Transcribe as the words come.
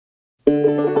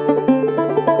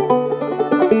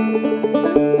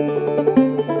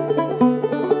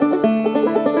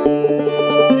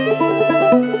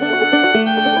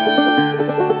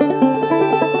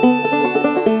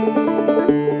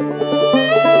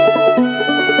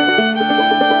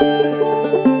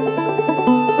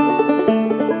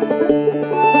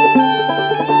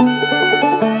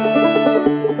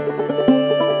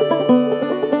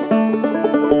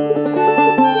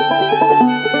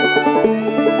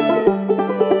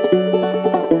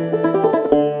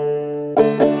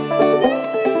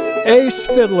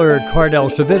fiddler Cardell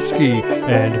Savitsky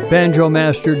and banjo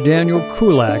master Daniel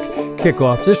Kulak kick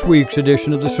off this week's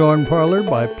edition of the Song Parlor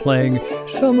by playing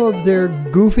some of their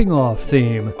goofing off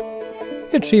theme.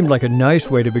 It seemed like a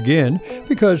nice way to begin,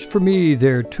 because for me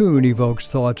their tune evokes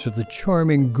thoughts of the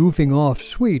charming goofing off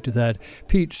suite that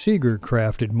Pete Seeger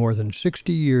crafted more than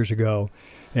 60 years ago.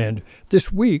 And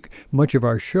this week, much of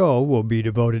our show will be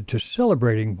devoted to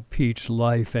celebrating Pete's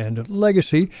life and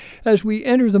legacy as we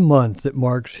enter the month that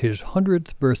marks his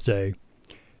 100th birthday.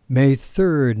 May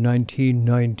 3rd,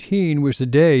 1919 was the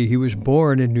day he was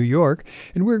born in New York,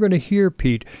 and we're going to hear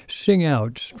Pete sing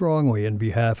out strongly in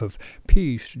behalf of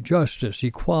peace, justice,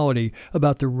 equality,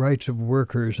 about the rights of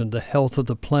workers and the health of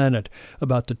the planet,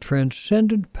 about the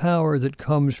transcendent power that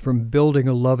comes from building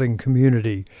a loving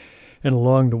community. And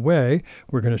along the way,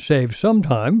 we're going to save some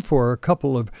time for a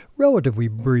couple of relatively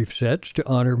brief sets to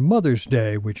honor Mother's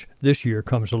Day, which this year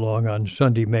comes along on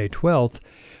Sunday, May 12th.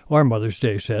 Our Mother's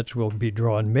Day sets will be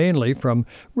drawn mainly from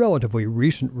relatively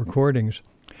recent recordings.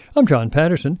 I'm John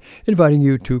Patterson, inviting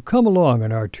you to come along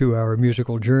on our 2-hour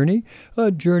musical journey, a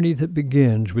journey that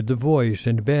begins with the voice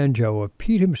and banjo of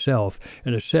Pete himself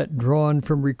and a set drawn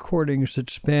from recordings that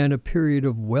span a period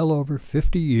of well over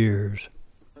 50 years.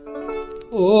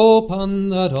 Open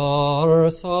the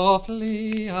door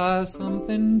softly, I've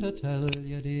something to tell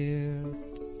you, dear.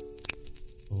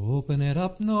 Open it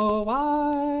up no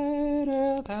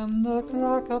wider than the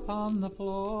crack upon the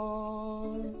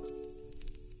floor.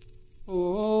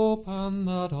 Open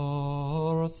the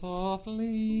door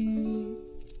softly,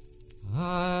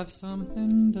 I've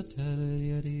something to tell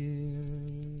you, dear.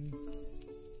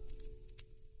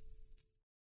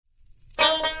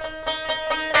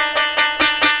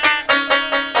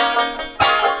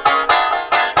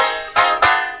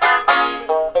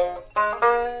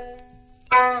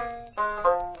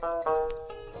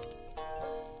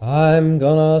 I'm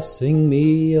gonna sing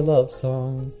me a love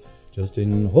song, just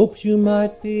in hopes you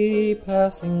might be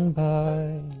passing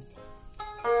by.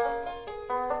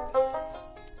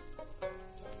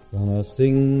 Gonna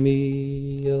sing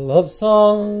me a love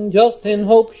song, just in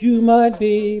hopes you might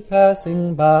be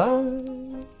passing by.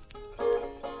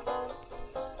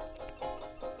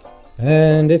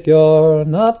 And if you're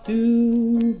not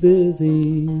too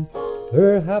busy,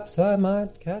 perhaps I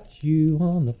might catch you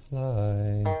on the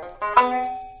fly.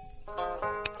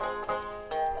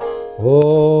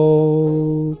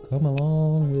 Oh, come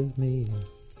along with me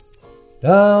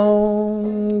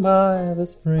down by the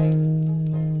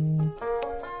spring.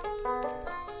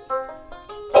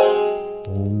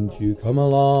 Won't you come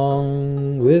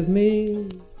along with me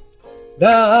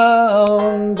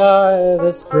down by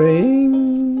the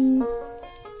spring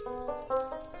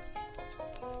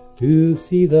to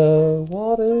see the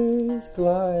waters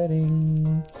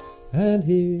gliding and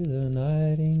hear the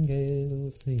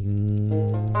nightingale sing.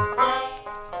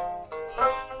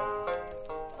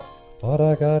 What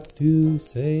I got to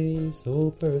say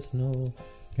so personal,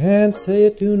 can't say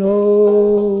it to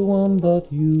no one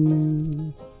but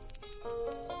you.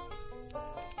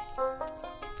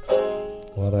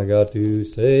 What I got to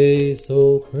say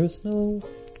so personal,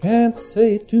 can't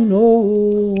say it to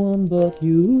no one but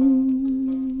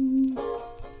you.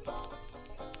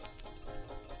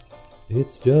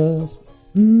 It's just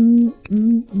ooh,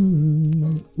 ooh,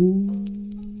 ooh,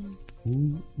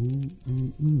 ooh,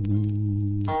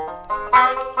 ooh.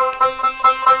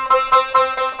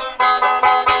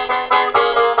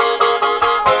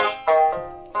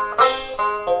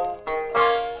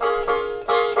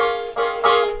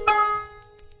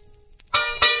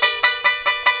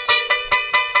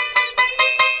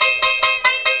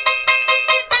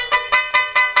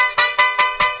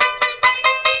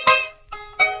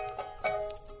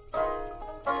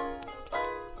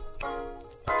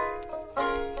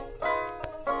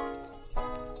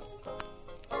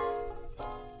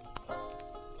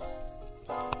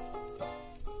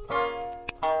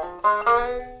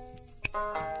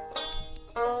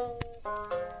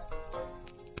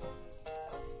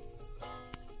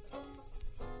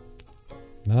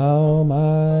 Now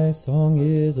my song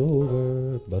is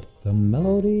over, but the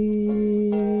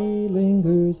melody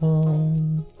lingers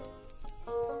on.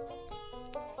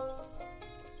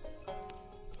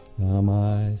 Now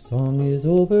my song is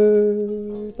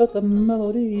over, but the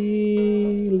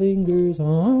melody lingers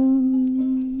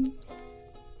on.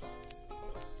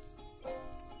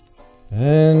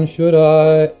 And should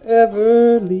I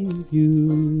ever leave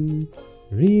you,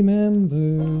 remember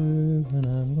when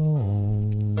I'm gone.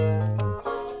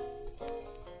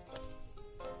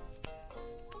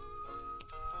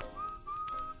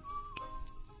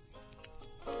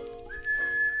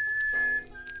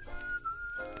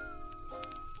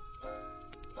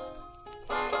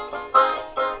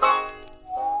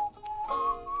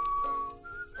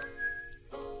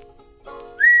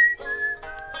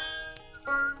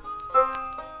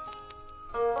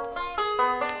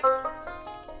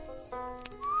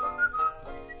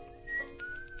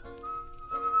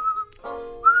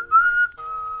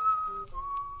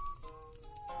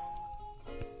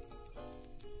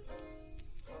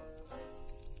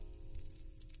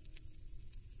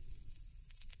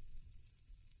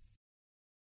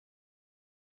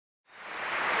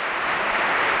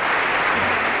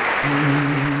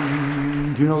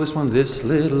 you know this one? This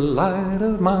little light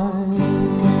of mine.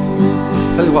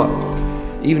 Tell you what,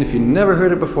 even if you never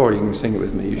heard it before, you can sing it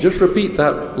with me. You just repeat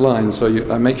that line so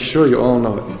I make sure you all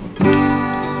know it.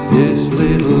 This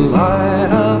little light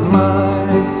of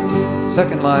mine.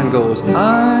 Second line goes,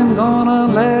 I'm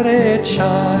gonna let it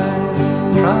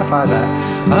shine. Try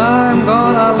that. I'm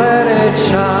gonna let it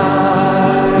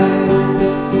shine.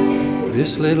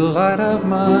 This little light of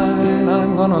mine,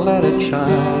 I'm gonna let it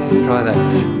shine. Try that.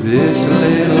 This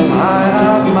little light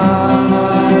of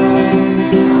mine,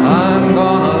 I'm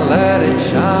gonna let it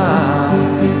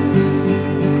shine.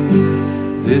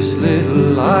 This little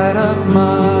light of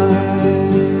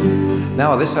mine.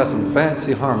 Now this has some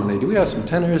fancy harmony. Do we have some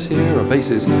tenors here or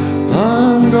basses?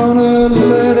 I'm gonna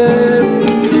let it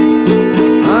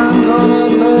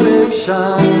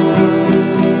shine.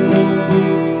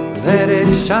 Let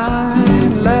it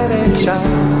shine, let it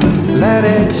shine, let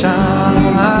it shine.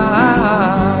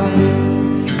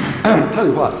 Tell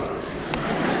you what,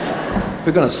 if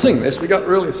we're going to sing this, we got to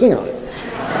really sing on it.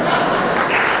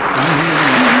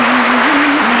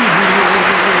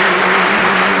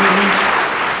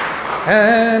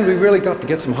 And we really got to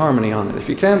get some harmony on it. If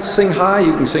you can't sing high,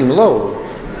 you can sing low.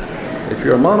 If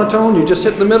you're a monotone, you just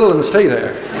hit the middle and stay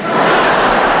there.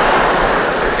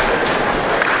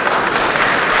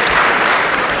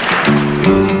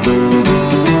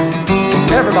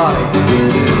 Everybody.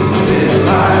 This little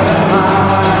light of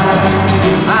mine,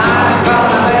 I'm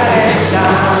gonna let it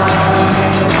shine.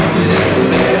 This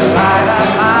little light of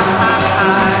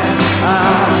mine,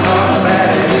 I'm gonna let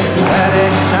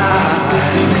it shine.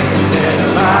 This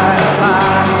little light of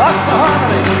mine, what's the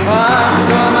harmony? I'm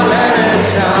gonna let it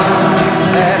shine.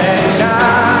 Let it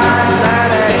shine,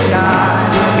 let it shine,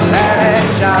 let it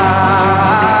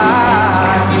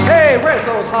shine. Hey, where's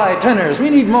those high tenors? We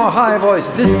need more high voice.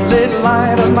 This little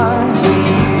light of mine,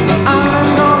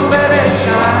 I'm gonna let it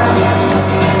shine.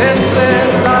 This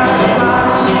little light of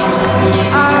mine,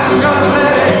 I'm gonna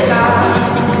let it shine.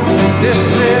 This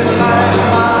little light of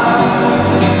mine,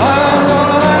 I'm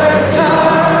gonna let it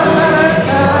shine. Let it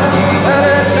shine, let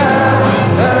it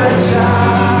shine, let it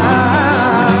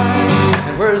shine.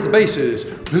 And where's the basses?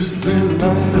 This little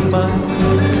light of mine,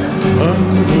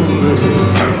 I'm gonna let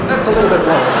it shine. That's a little bit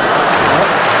low.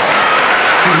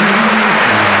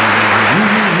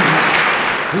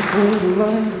 This little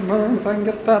light of mine, if I can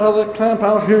get that other clamp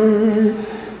out here.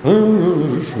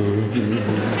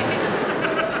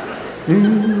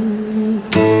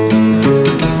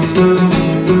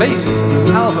 Basses and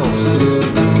the altos.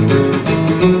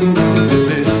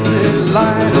 This little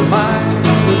light of mine,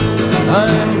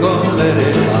 I'm gonna let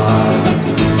it shine.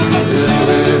 This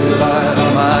little light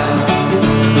of mine,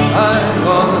 I'm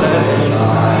gonna let it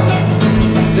shine.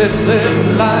 This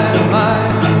little light of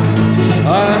mine,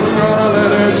 I'm gonna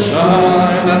let it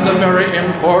shine. That's a very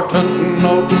important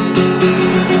note.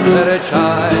 Let it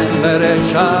shine, let it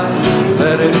shine,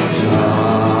 let it shine.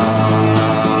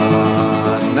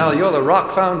 Now you're the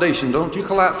rock foundation. Don't you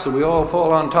collapse or we all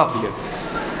fall on top of you.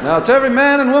 Now it's every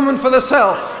man and woman for the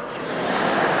self.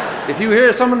 If you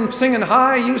hear someone singing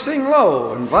high, you sing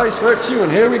low, and vice versa.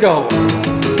 And here we go.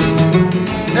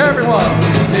 Everyone.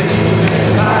 This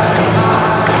little light of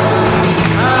mine,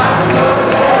 I'm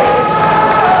gonna let it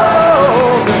shine.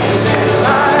 This little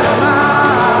light of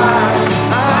mine,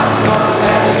 I'm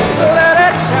gonna let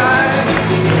it shine.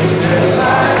 This little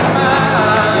light of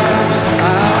mine,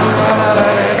 I'm gonna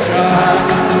let it shine.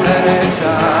 Let it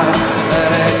shine,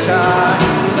 let it shine,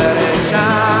 let it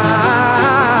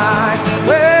shine.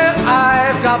 Well,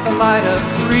 I've got the light of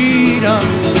freedom,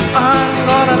 I'm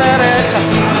gonna let it shine.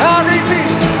 I'll repeat.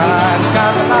 I've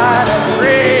got the light of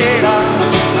freedom,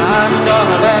 I'm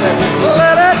gonna let it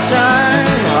shine.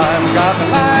 I've got the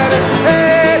light of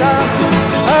freedom,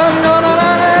 I'm gonna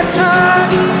let it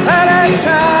shine. Let it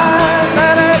shine,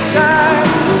 let it shine,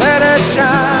 let it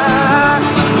shine.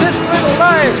 This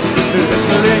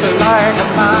little light of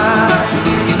mine,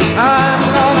 I'm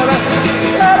gonna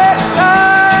let it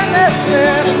shine. This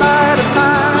little light of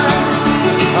mine,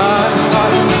 I'm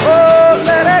gonna, oh,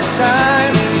 let it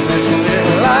shine. This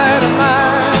little light of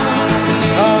mine,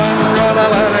 I'm gonna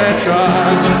let it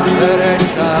shine. Let it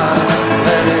shine,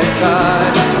 let it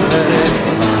shine, let it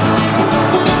shine.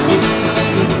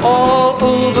 All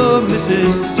over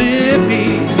Mississippi,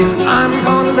 I'm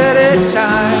gonna let it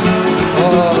shine.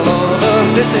 All over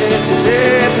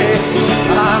Mississippi,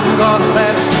 I'm gonna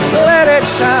let it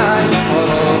shine.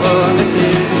 All over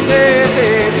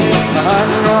Mississippi, I'm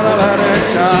gonna let it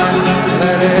shine.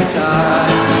 Let it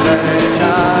shine, let it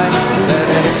shine, let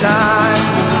it shine.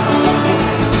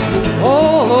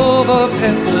 All over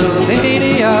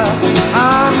Pennsylvania,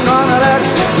 I'm gonna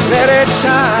let it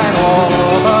shine.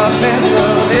 All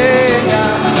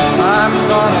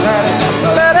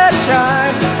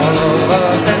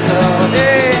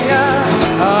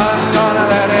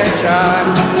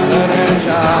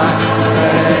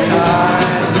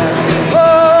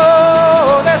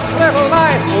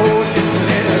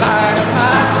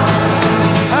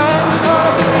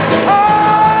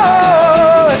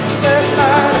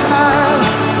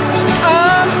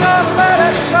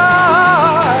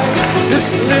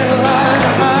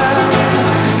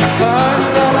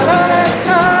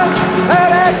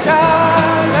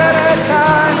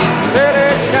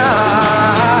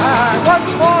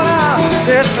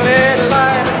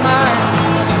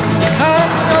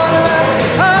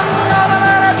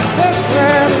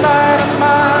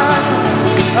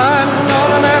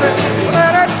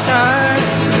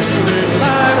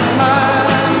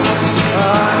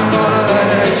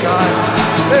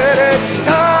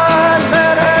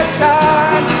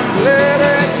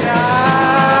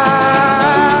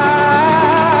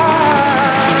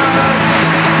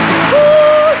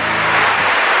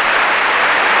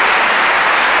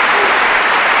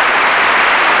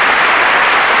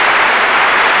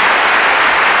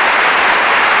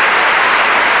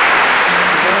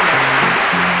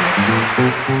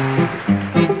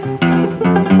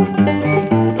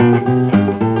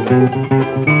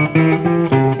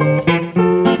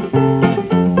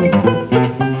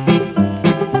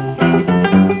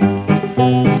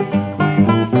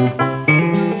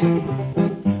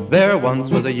There once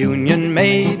was a Union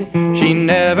maid, she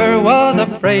never was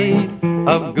afraid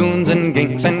of goons and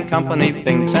ginks and company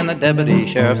finks and the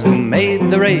deputy sheriffs who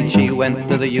made the raid. She went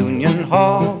to the Union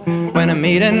Hall when a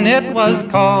meeting it was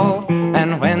called,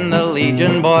 and when the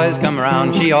Legion boys come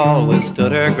around, she always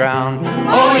stood her ground.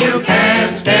 Oh, you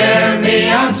can't scare me,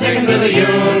 I'm sticking to the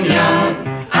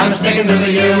Union. I'm sticking to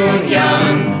the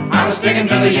Union. I'm sticking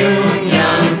to the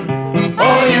Union.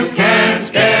 Oh, you can't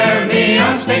scare me,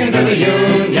 I'm sticking to the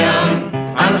Union.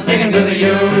 I'm sticking to the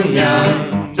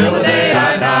Union till the day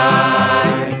I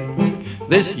die.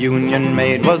 This Union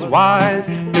maid was wise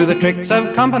to the tricks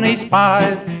of company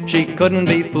spies. She couldn't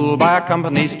be fooled by a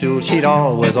company stool. She'd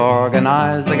always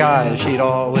organize the guys. She'd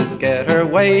always get her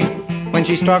way. When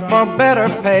she struck for better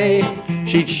pay,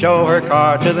 she'd show her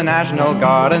card to the National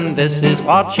Guard, and this is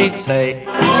what she'd say.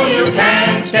 Oh, you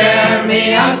can't scare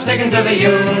me, I'm sticking to the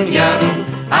Union.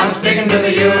 I'm sticking to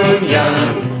the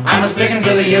Union. I'm sticking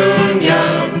to the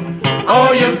Union.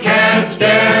 Oh, you can't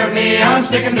scare me, I'm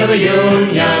sticking to the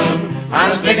Union.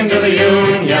 I'm sticking to the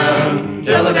Union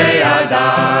till the day I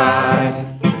die.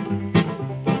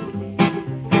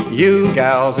 You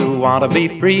gals who want to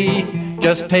be free,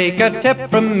 just take a tip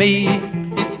from me.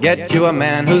 Get you a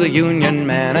man who's a union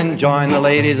man and join the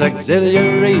ladies'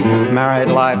 auxiliary. Married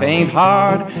life ain't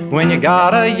hard when you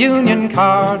got a union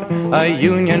card. A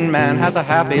union man has a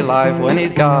happy life when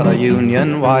he's got a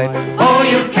union wife. Oh,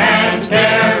 you can't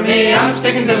scare me, I'm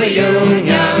sticking to the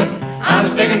Union.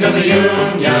 I'm sticking to the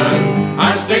Union.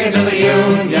 I'm sticking to the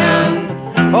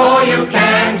Union. Oh, you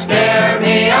can't scare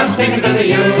me, I'm sticking to the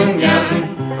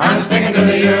Union. I'm sticking to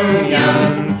the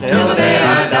Union till the day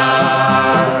I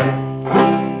die.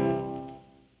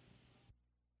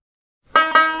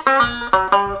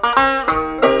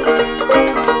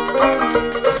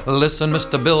 Listen,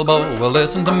 Mr. Bilbo, well,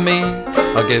 listen to me.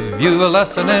 I'll give you a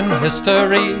lesson in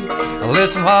history.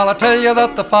 Listen while I tell you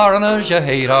that the foreigners you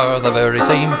hate are the very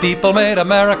same people made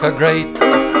America great.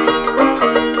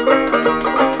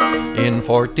 In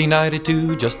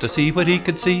 1492, just to see what he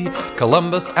could see,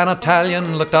 Columbus, an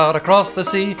Italian, looked out across the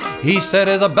sea. He said,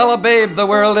 Isabella, babe, the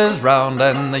world is round,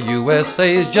 and the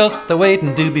USA's just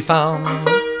a-waiting to be found.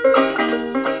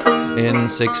 In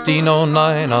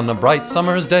 1609, on a bright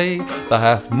summer's day, the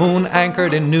Half Moon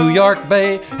anchored in New York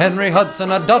Bay. Henry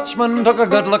Hudson, a Dutchman, took a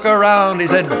good look around. He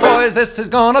said, boys, this is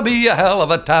gonna be a hell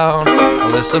of a town.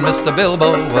 Listen, Mr.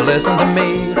 Bilbo, well, listen to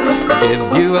me. I'll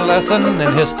give you a lesson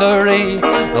in history.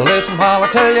 Listen while I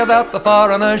tell you that the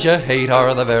foreigners you hate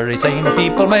are the very same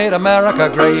people made America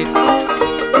great.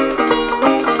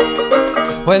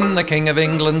 When the King of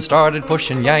England started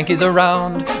pushing Yankees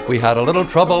around, we had a little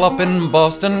trouble up in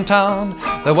Boston town.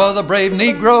 There was a brave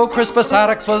Negro, Crispus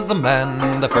Attucks was the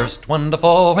man, the first one to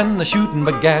fall when the shooting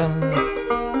began.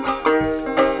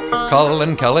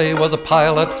 Colin Kelly was a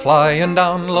pilot flying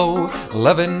down low.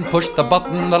 Levin pushed the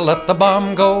button that let the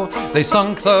bomb go. They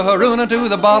sunk the Haruna to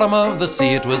the bottom of the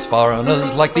sea. It was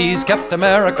foreigners like these kept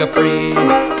America free.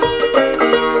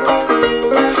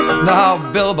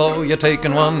 Now, Bilbo, you're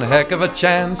taking one heck of a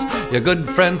chance. Your good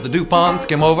friends, the DuPonts,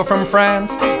 came over from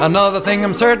France. Another thing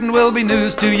I'm certain will be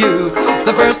news to you.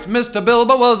 The first Mr.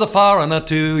 Bilbo was a foreigner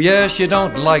too. Yes, you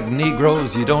don't like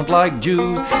Negroes, you don't like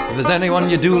Jews. If there's anyone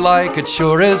you do like, it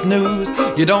sure is news.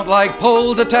 You don't like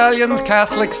Poles, Italians,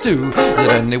 Catholics too. Is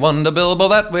it any wonder, Bilbo,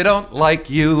 that we don't like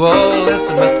you? Oh,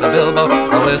 listen, Mr. Bilbo,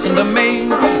 oh, listen to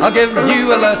me. I'll give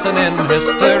you a lesson in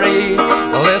history.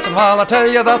 Listen while I tell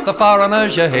you that the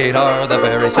foreigners you hate are the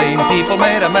very same people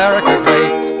made America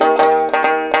great.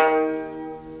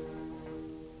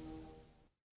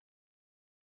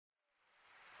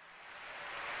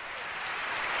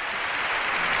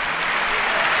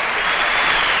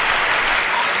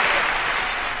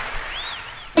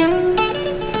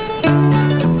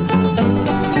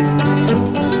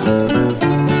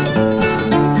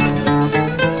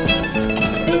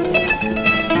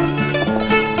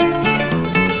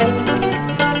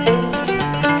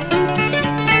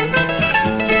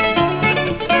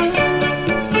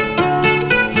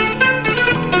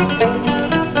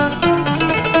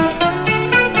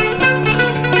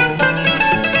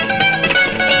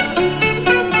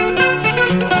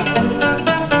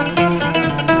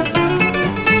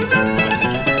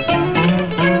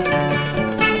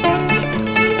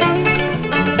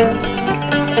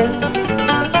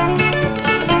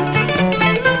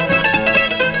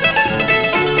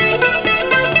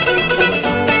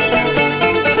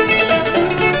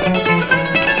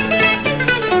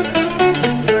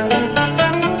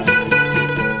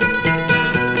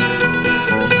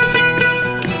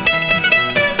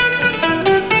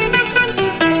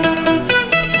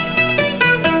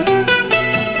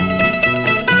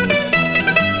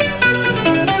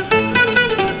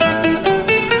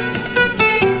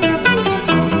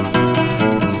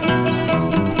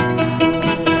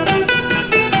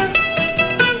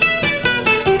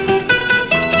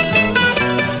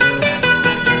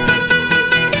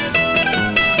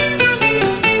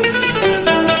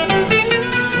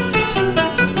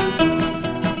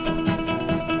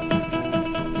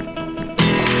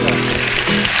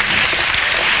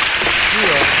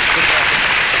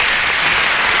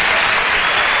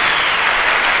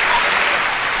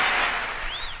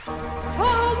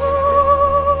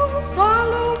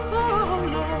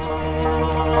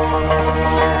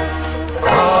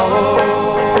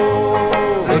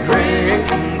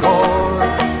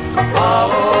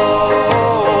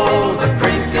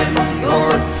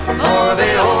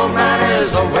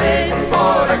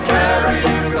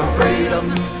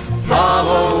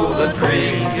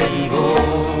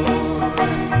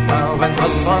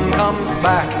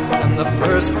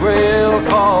 first quail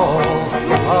calls,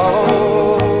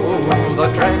 follow the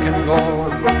drinking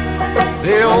gourd.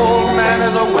 The old man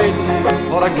is a-waiting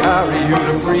for to carry you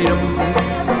to freedom,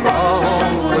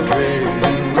 follow the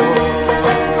drinking gourd.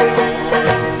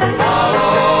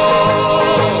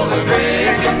 Follow the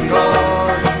drinking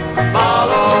gourd,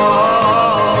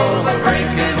 follow the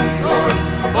drinking gourd,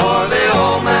 for the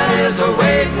old man is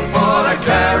a-waiting for to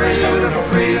carry you to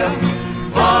freedom,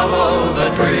 follow the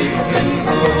drinking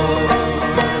gourd.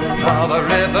 Now the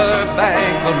river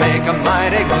bank will make a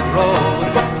mighty good road,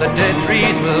 the dead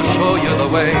trees will show you the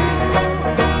way.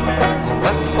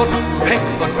 Left foot, pink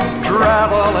foot,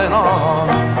 traveling on,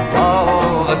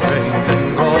 follow the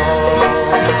drinking gourd.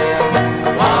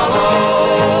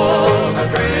 Follow the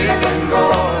drinking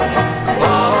gourd,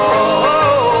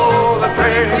 follow the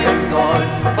drinking gourd,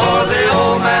 for the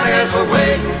old man is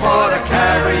waiting for to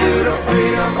carry you to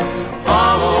freedom,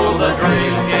 follow the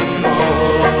drinking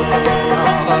gourd.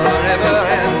 Now the river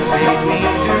ends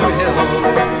between two hills,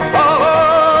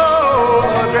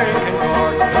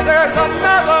 there's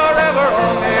another river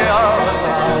on the other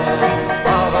side.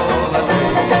 Follow the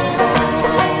drinking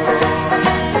gourd.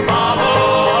 Follow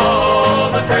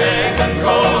the drinking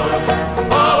gourd.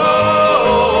 Follow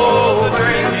the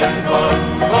drinking gourd.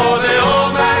 For the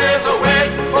old man is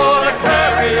a-waiting for to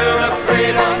carry you to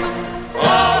freedom.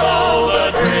 Follow the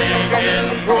drinking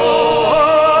gourd.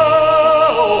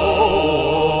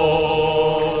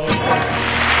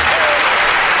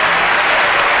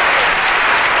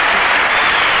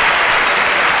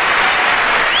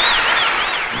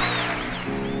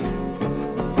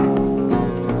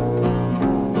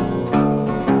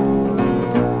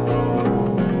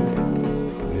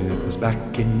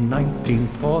 Back in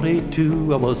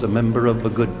 1942, I was a member of a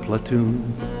good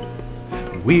platoon.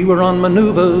 We were on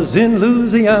maneuvers in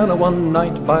Louisiana one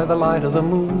night by the light of the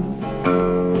moon.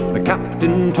 The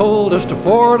captain told us to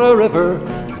ford a river,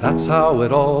 that's how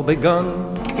it all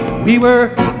begun. We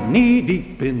were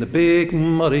knee-deep in the big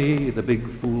muddy, the big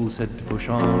fool said to push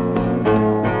on.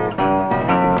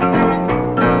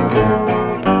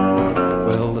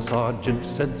 Well, the sergeant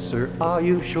said, "Sir, are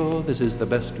you sure this is the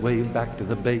best way back to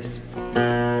the base?"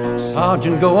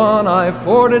 "Sergeant, go on, I've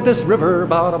forded this river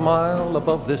about a mile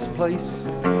above this place.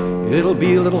 It'll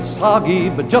be a little soggy,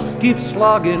 but just keep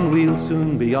slogging, we'll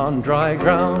soon be on dry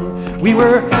ground." We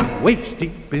were waist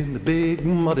deep in the big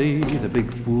muddy, the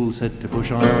big fool said to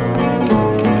push on.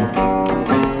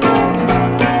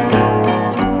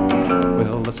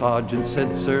 Well, the sergeant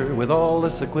said, "Sir, with all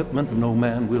this equipment, no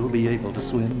man will be able to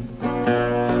swim."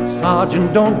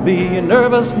 "Sergeant, don't be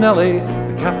nervous, Nellie,"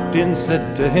 the captain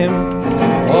said to him.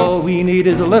 "All we need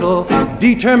is a little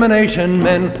determination.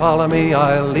 Men, follow me,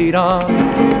 I'll lead on."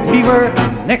 We were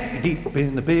neck deep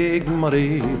in the big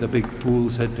muddy, the big fool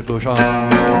said to push on.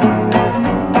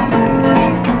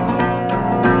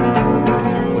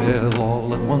 Well,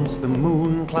 all at once the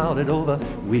moon clouded over,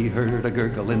 we heard a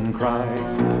gurgling cry.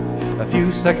 A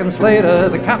few seconds later,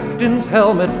 the captain's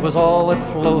helmet was all that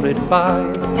floated by.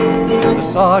 The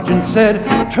sergeant said,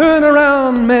 "Turn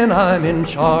around, men, I'm in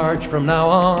charge from now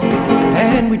on."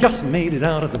 And we just made it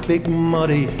out of the big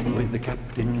muddy with the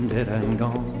captain dead and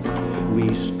gone.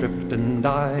 We stripped and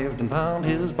dived and found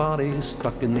his body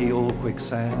stuck in the old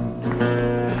quicksand.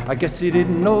 I guess he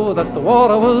didn't know that the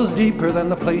water was deeper than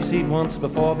the place he'd once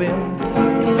before been.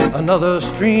 Another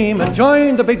stream had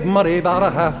joined the big muddy about a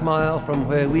half mile from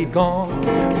where we'd gone.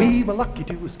 We were lucky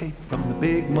to escape from the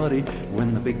big muddy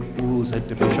when the big fool said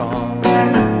to push on.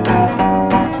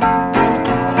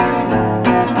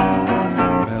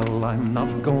 Well, I'm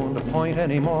not going to point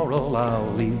any moral,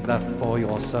 I'll leave that for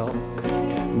yourself.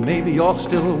 Maybe you're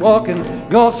still walking,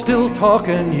 you're still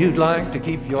talking, you'd like to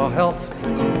keep your health.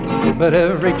 But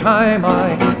every time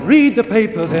I read the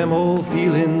paper, them old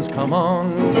feelings come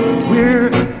on.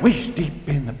 We're waist deep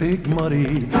in the big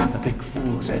muddy, the big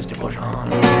fool says to push on.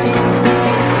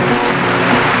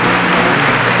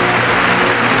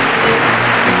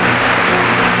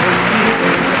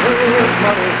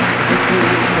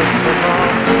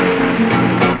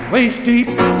 Waist deep,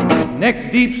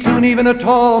 neck deep, soon even a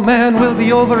tall man will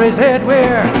be over his head.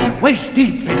 We're waist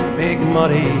deep in the big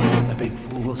muddy, the big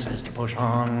fool says to push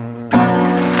on.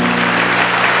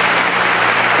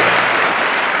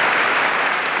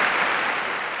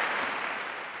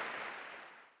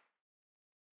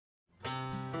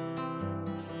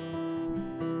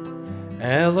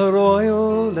 El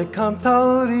arroyo le canta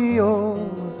al río,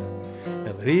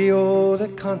 el río le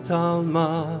canta al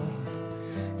mar,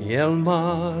 y el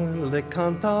mar le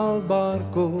canta al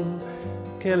barco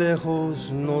que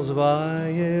lejos nos va a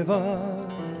llevar.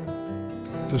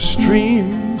 The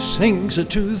stream sings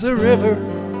to the river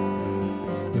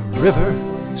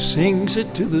sings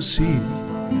it to the sea.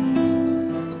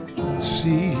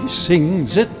 Sea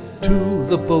sings it to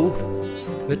the boat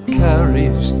that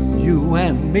carries you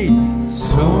and me.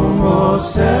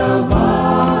 Somos el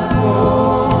barco,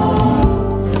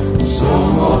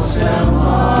 somos el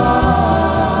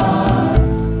mar.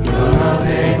 Yo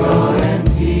navego en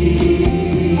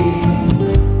ti,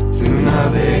 tú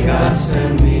navegas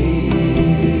en mí.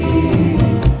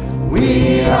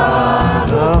 We are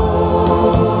the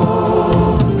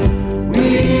boat,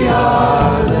 we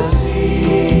are the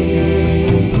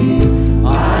sea. I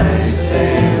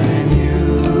sail in you,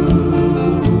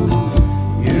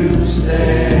 you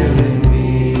sail in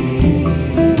me.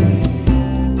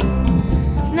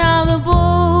 Now the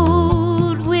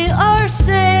boat we are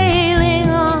sailing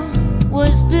on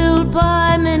was built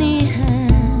by many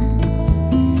hands,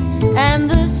 and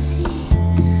the sea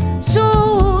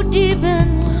so deep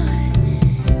and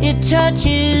wide it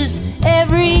touches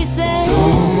every sand.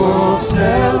 Somos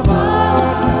el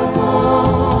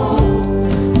barco,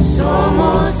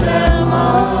 somos el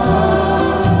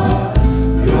mar.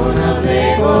 Yo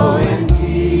navego en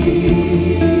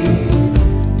ti,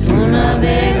 tú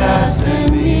navegas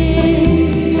en mí.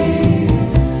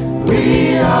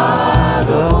 We are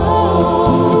the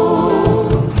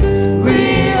boat,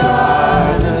 we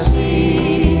are the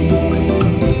sea.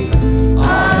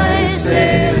 I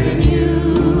sail in you,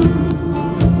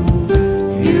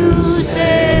 you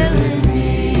sail in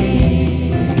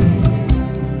me.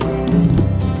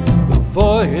 The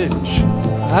voyage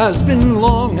has been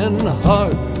long and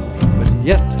hard, but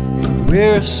yet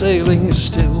we're sailing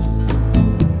still,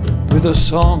 with a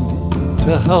song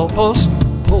to help us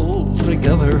pull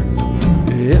together,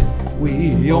 if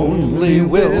we only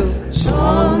will.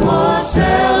 Somos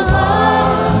el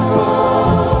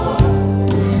barco,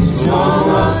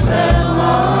 somos el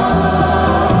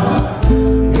mar.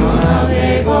 Yo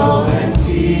navego en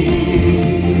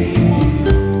ti,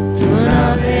 tú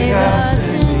navegas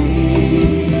en mí.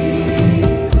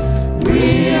 We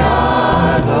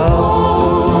are the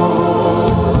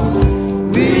boat,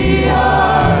 we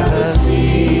are the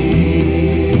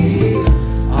sea.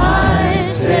 I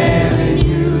sail in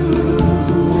you,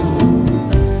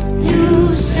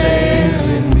 you sail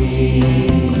in me.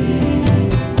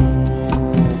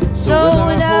 So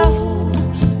with our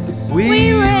hopes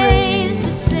we raise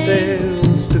the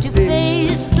sails to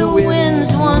face the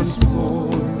winds once more,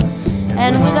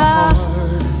 and with our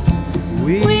hearts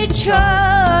we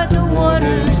chart the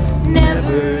waters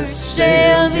never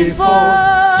sailed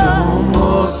before.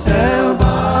 Somos el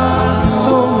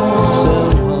barco, somos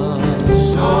el mar,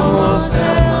 somos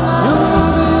el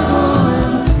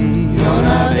mar. Yo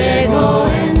navego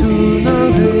en ti,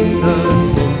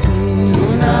 tú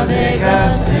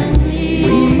navegas en mí.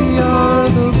 We are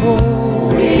the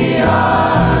boat, we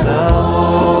are the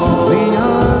boat, we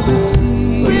are the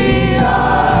sea, we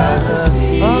are the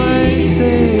sea. I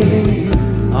sail in you,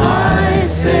 I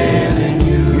sail in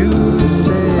you, you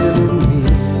sail in me,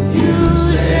 you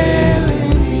sail in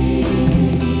me.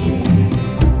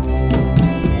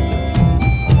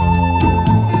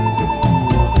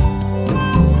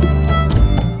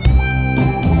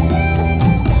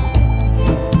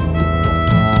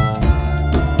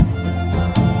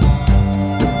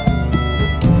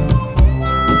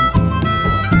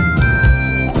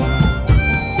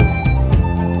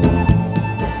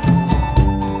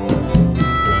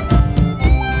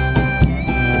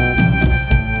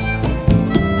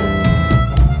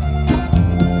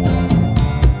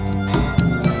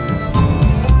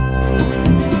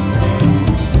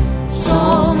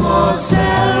 Somos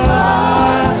el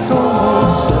mar,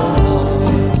 somos el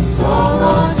mar,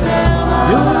 somos el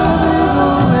mar. Yo navego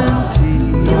en ti,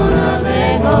 yo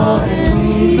navego en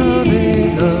ti,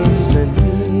 navegas en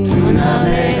mí, tú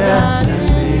navegas en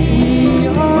mí.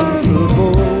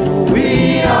 We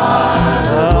are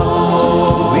the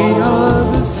boat, we are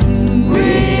the sea, we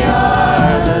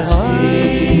are the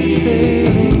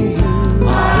sea.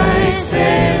 I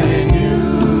sail in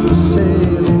you,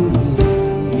 sail in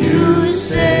me, you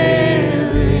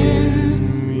sail in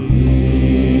me.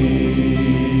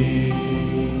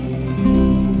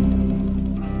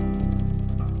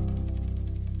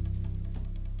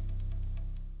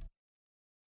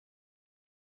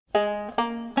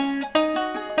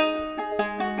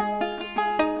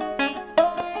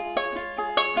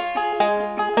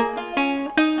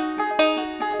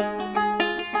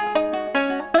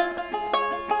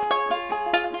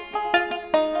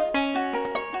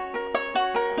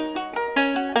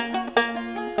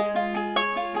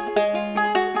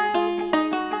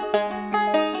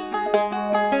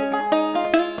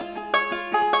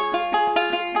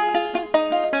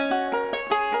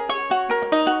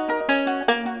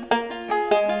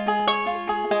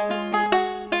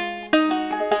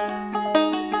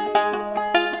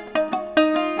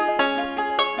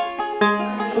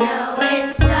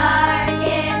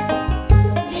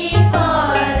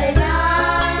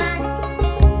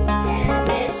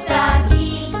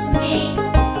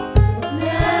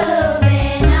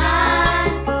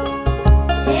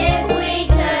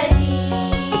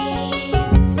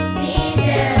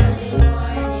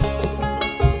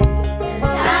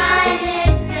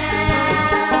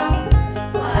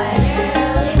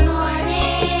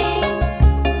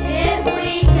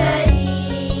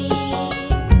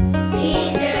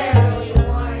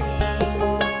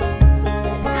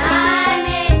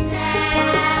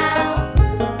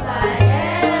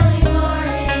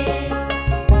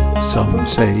 Some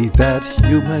say that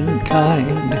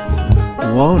humankind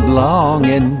won't long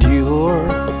endure,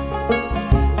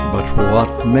 but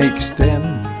what makes them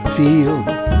feel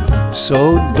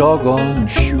so doggone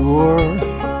sure?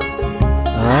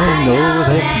 I know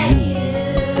that you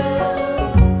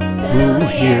who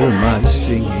hear my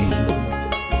singing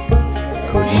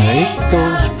could make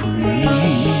those freedom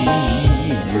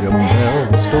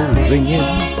bells go ringing.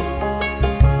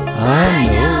 I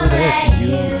know that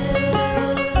you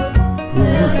who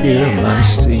hear my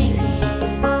singing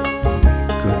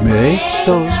could make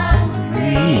those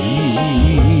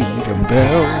freedom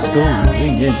bells go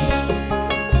ringing.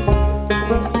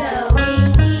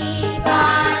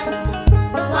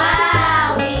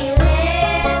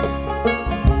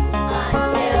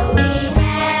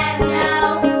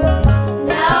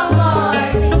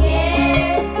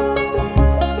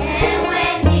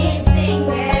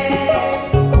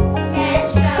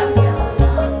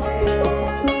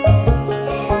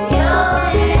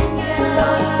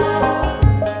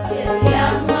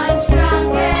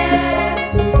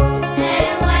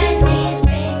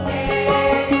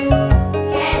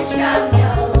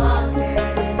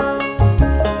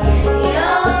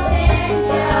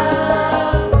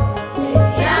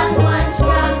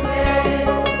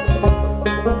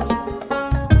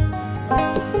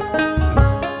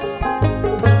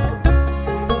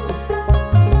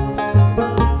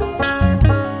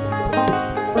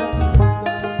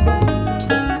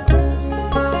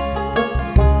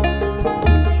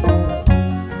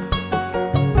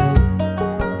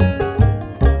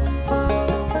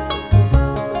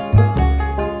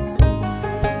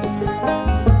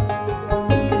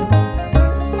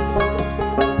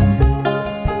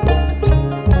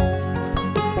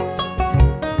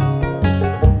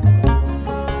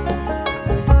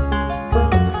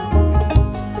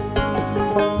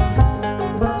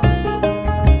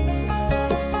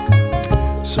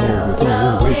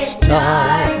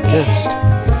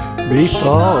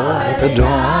 Before the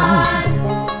dawn,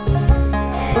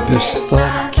 this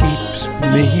thought keeps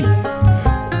me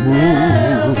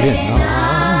moving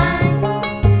on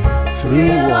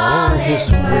through all this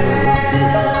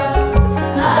world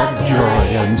of joy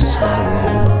and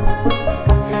sorrow.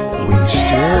 We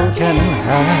still can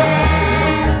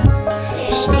have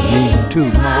singing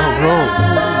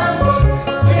tomorrows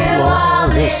through all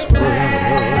this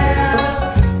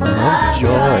world of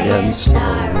joy and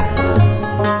sorrow.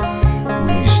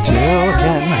 Still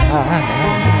can have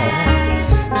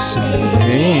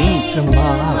singing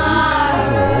tomorrow.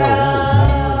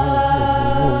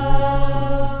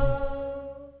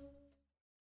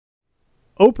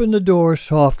 Open the door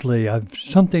softly, I've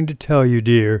something to tell you,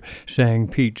 dear, sang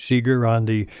Pete Seeger on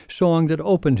the song that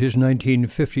opened his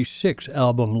 1956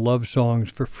 album Love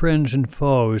Songs for Friends and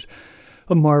Foes.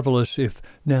 A marvelous, if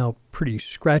now pretty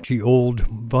scratchy old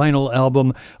vinyl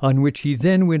album on which he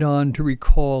then went on to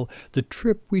recall the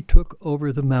trip we took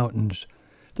over the mountains.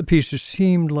 The pieces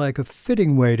seemed like a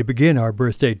fitting way to begin our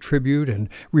birthday tribute and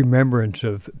remembrance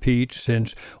of Pete,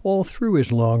 since all through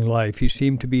his long life he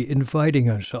seemed to be inviting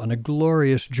us on a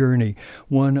glorious journey,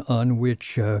 one on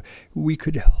which we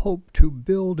could hope to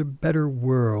build a better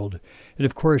world. And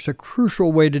of course, a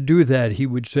crucial way to do that, he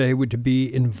would say, would to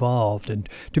be involved. And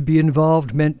to be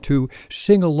involved meant to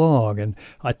sing along. And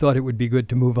I thought it would be good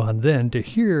to move on then to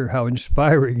hear how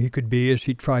inspiring he could be as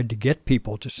he tried to get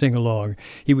people to sing along.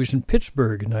 He was in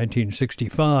Pittsburgh in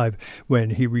 1965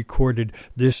 when he recorded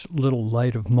This Little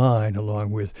Light of Mine,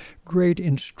 along with great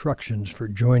instructions for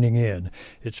joining in.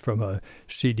 It's from a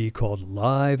CD called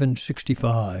Live in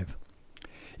 65.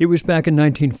 It was back in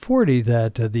 1940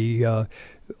 that the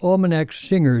Almanac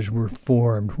Singers were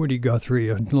formed. Woody Guthrie,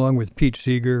 along with Pete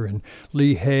Seeger and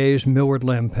Lee Hayes, Millward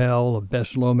Lampell,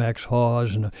 Bess Lomax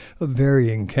Hawes, and a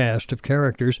varying cast of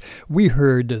characters. We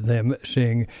heard them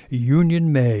sing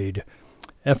Union Maid.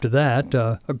 After that,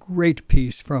 a great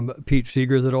piece from Pete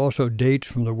Seeger that also dates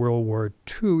from the World War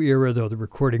II era, though the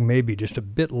recording may be just a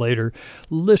bit later.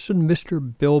 Listen, Mr.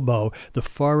 Bilbo, the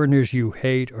foreigners you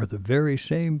hate are the very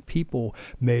same people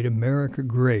made America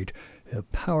great. A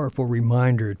powerful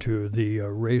reminder to the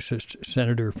racist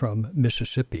senator from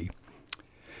Mississippi.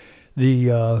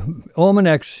 The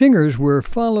Almanac Singers were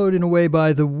followed in a way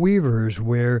by the Weavers,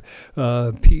 where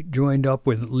Pete joined up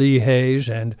with Lee Hayes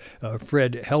and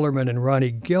Fred Hellerman and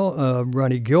Ronnie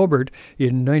Gilbert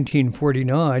in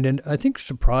 1949, and I think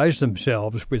surprised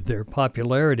themselves with their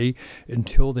popularity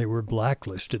until they were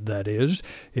blacklisted, that is,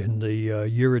 in the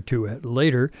year or two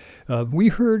later. We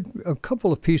heard a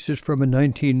couple of pieces from a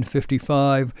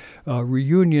 1955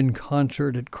 reunion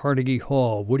concert at Carnegie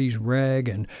Hall, Woody's Rag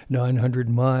and 900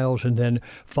 Miles, Tales, and then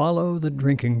Follow the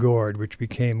Drinking Gourd, which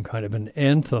became kind of an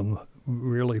anthem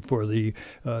really for the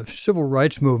civil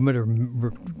rights movement,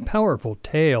 a powerful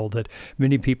tale that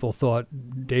many people thought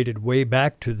dated way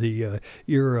back to the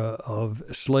era of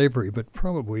slavery, but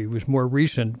probably was more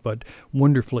recent, but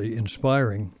wonderfully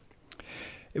inspiring.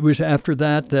 It was after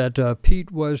that Pete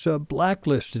was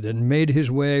blacklisted and made his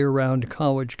way around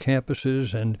college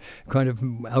campuses and kind of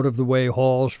out-of-the-way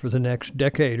halls for the next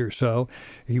decade or so.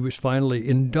 He was finally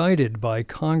indicted by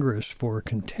Congress for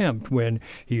contempt when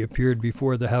he appeared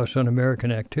before the House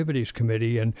Un-American Activities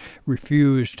Committee and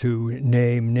refused to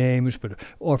name names but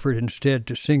offered instead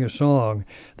to sing a song.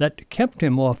 That kept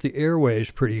him off the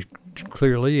airways pretty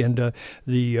clearly, and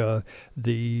the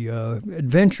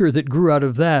adventure that grew out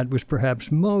of that was perhaps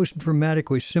most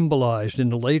dramatically symbolized in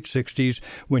the late 60s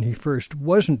when he first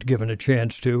wasn't given a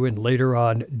chance to and later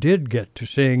on did get to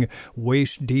sing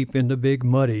Waist Deep in the Big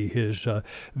Muddy, his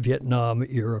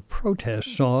Vietnam-era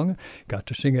protest song. Got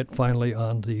to sing it finally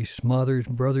on the Smothers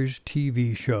Brothers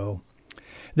TV show.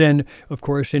 Then, of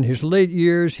course, in his late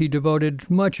years, he devoted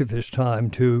much of his time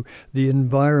to the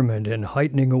environment and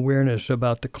heightening awareness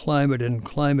about the climate and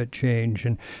climate change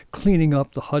and cleaning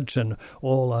up the Hudson,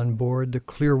 all on board the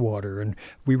Clearwater. And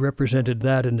we represented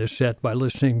that in this set by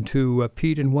listening to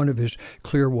Pete and one of his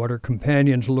Clearwater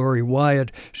companions, Lori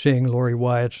Wyatt, sing Lori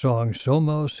Wyatt's song,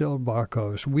 Somos el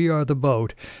Barcos, We Are the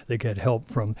Boat. They get help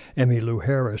from Emmylou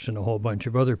Harris and a whole bunch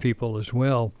of other people as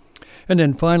well. And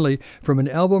then finally, from an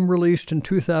album released in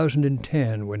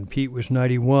 2010 when Pete was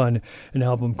 91, an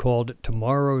album called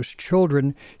Tomorrow's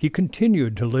Children, he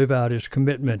continued to live out his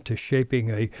commitment to shaping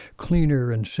a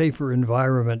cleaner and safer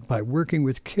environment by working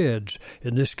with kids,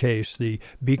 in this case the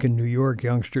Beacon, New York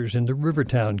youngsters and the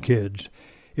Rivertown kids.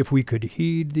 If we could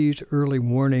heed these early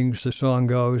warnings, the song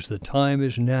goes, the time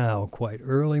is now, quite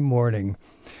early morning.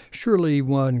 Surely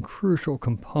one crucial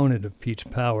component of Pete's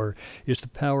power is the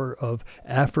power of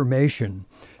affirmation.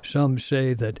 Some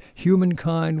say that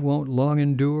humankind won't long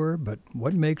endure, but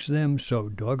what makes them so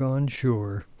doggone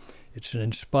sure? It's an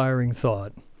inspiring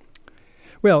thought.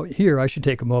 Well, here I should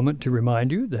take a moment to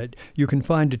remind you that you can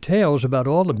find details about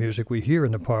all the music we hear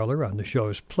in the Parlor on the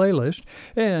show's playlist,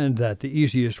 and that the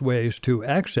easiest ways to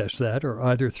access that are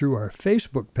either through our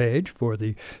Facebook page for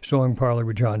the Song Parlor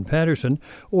with John Patterson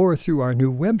or through our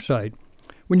new website.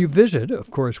 When you visit, of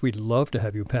course, we'd love to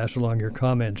have you pass along your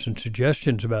comments and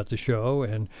suggestions about the show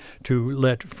and to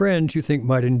let friends you think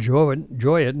might enjoy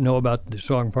it know about the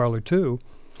Song Parlor too.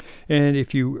 And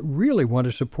if you really want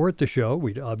to support the show,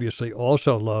 we'd obviously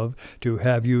also love to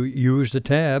have you use the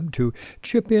tab to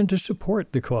chip in to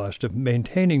support the cost of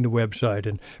maintaining the website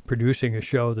and producing a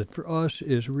show that for us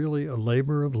is really a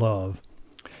labor of love.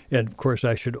 And, of course,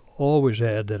 I should always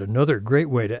add that another great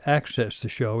way to access the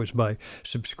show is by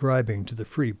subscribing to the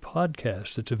free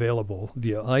podcast that's available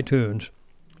via iTunes.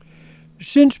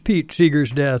 Since Pete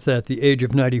Seeger's death at the age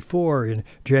of 94 in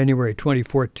January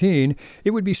 2014,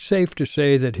 it would be safe to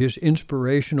say that his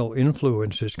inspirational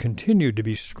influences continued to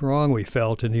be strongly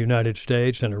felt in the United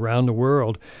States and around the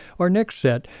world. Our next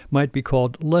set might be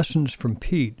called Lessons from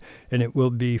Pete, and it will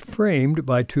be framed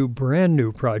by two brand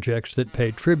new projects that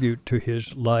pay tribute to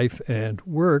his life and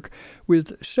work,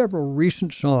 with several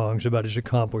recent songs about his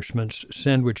accomplishments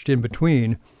sandwiched in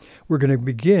between. We're going to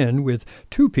begin with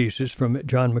two pieces from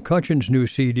John McCutcheon's new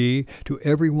CD, To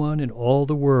Everyone in All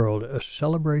the World, a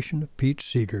celebration of Pete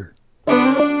Seeger.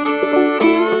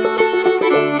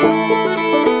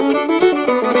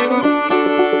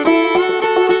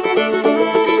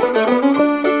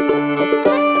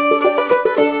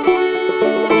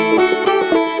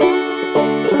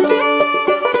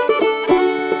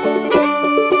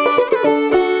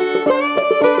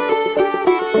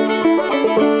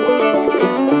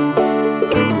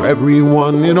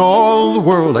 Everyone in all the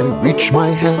world, I reach my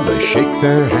hand, I shake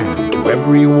their hand. To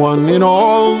everyone in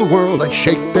all the world, I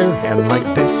shake their hand like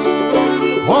this.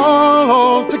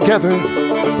 All together,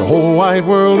 the whole wide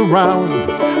world around.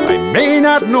 I may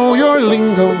not know your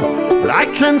lingo, but I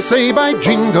can say by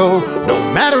jingo,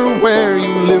 no matter where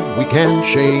you live, we can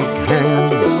shake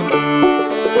hands.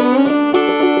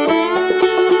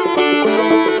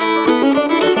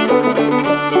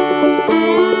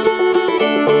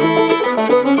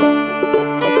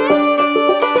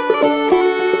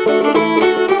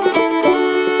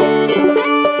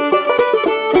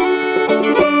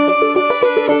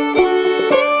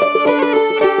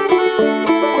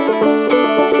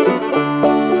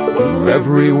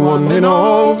 Everyone in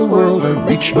all the world, I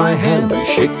reach my hand, I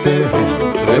shake their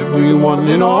hand. To everyone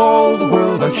in all the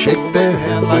world, I shake their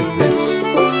hand like this.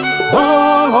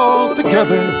 All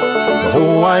together, the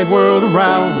whole wide world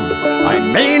around. I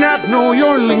may not know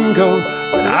your lingo,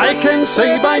 but I can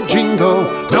say by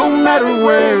jingo, no matter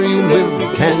where you live,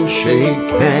 we can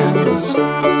shake hands.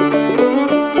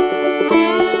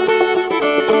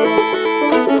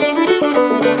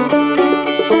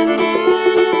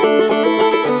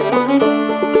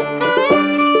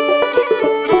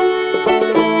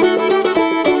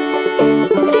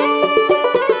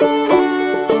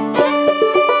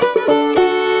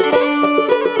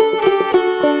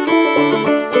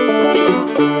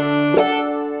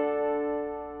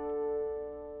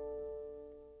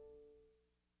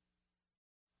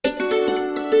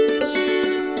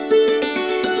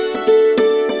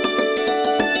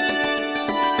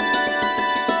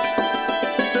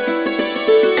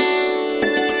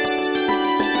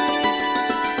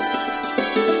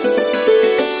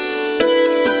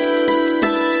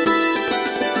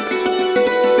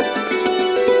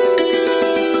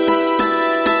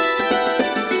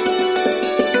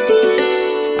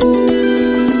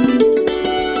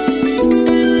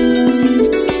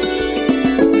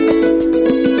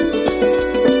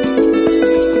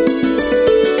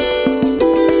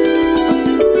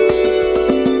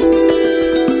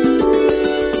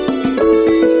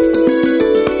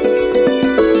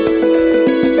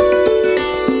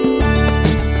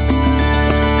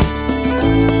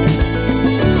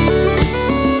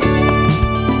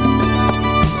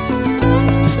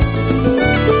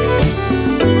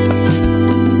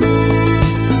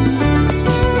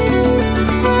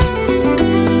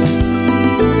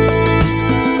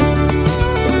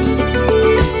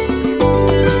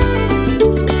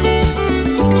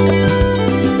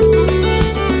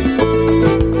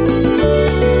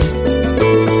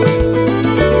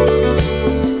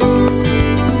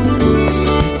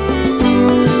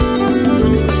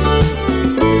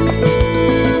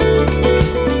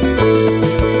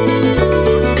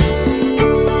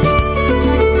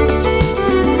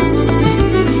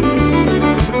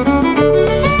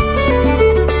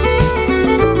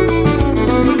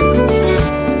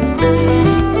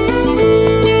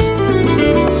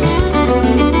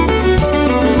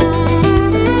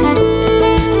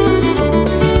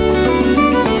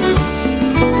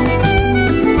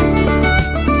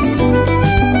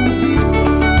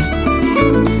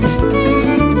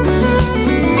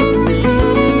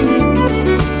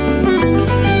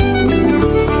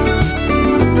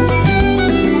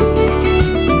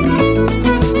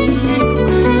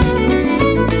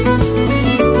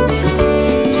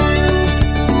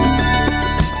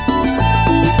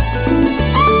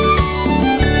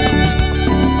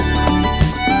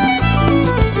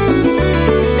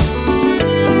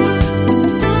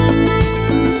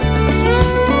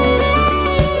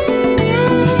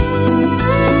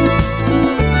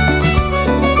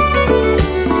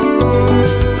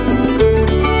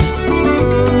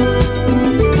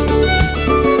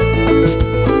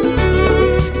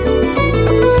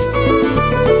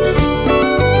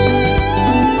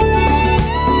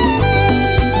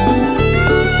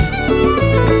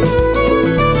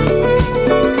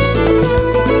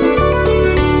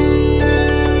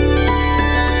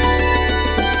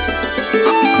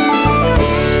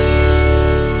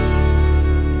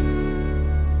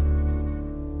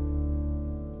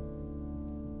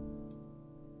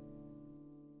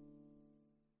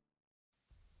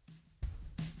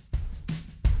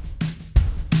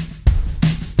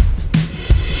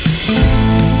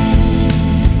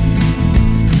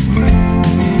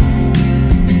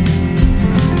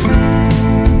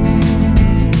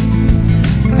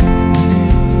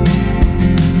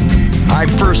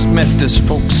 Met this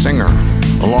folk singer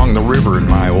along the river in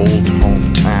my old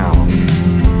hometown.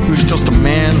 He was just a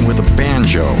man with a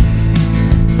banjo,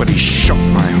 but he shook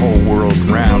my whole world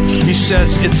round. He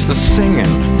says it's the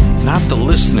singing, not the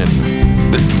listening,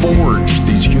 that forge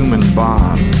these human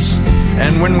bonds.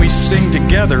 And when we sing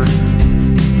together,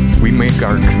 we make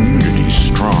our community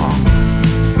strong.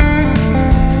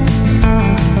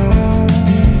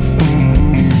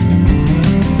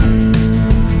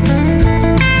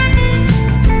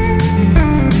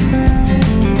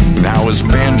 Now his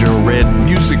banjo red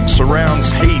music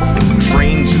surrounds hate and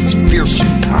drains its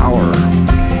fearsome power.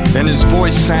 And his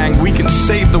voice sang, we can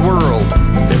save the world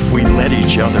if we let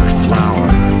each other flower.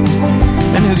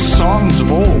 And his songs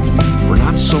of old were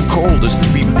not so cold as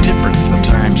to be different from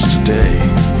times today.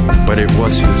 But it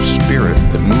was his spirit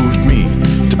that moved me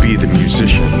to be the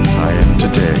musician I am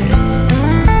today.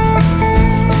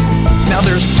 Now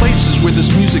there's places where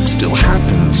this music still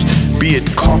happens, be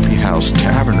it coffee house,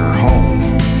 tavern, or home.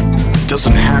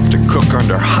 doesn't have to cook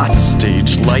under hot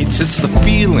stage lights. It's the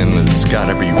feeling that's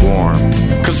gotta be warm.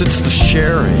 'Cause it's the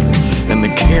sharing and the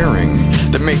caring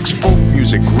that makes folk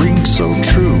music ring so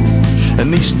true.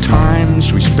 And these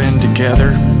times we spend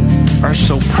together are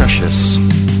so precious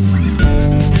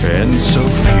and so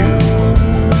few.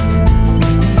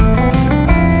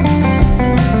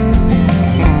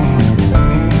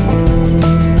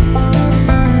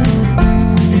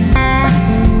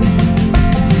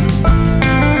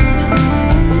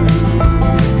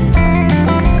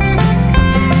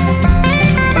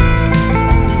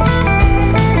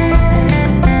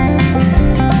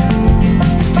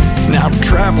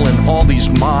 Traveling all these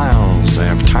miles, I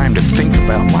have time to think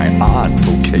about my odd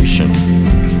vocation.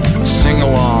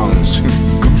 Sing-alongs,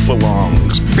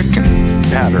 goof-alongs, pick and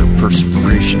patter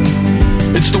perspiration.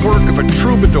 It's the work of a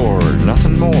troubadour,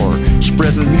 nothing more,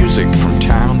 spreading music from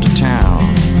town to town.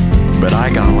 But I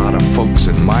got a lot of folks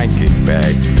in my gig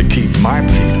bag to keep my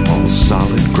feet on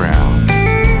solid ground.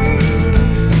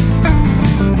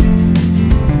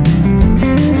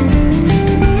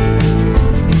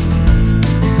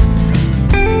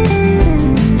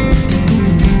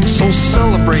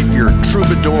 Celebrate your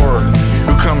troubadour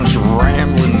who comes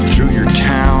rambling through your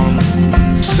town,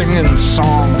 singing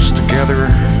songs together,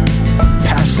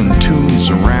 passing tunes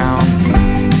around.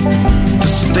 To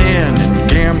Stan and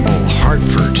Gamble,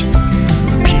 Hartford,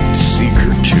 Pete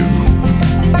Seeger too.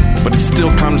 But it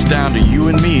still comes down to you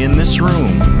and me in this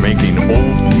room, making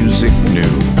old music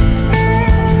new.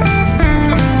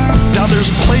 Now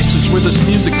there's places where this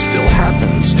music still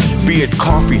happens, be it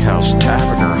coffee house,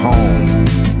 tavern, or home.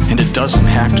 And it doesn't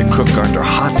have to cook under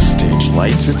hot stage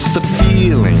lights. It's the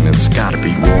feeling that's gotta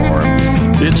be warm.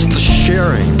 It's the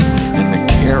sharing and the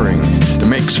caring that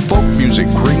makes folk music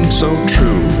ring so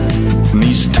true. And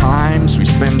these times we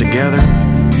spend together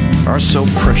are so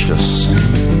precious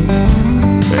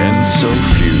and so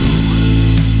few.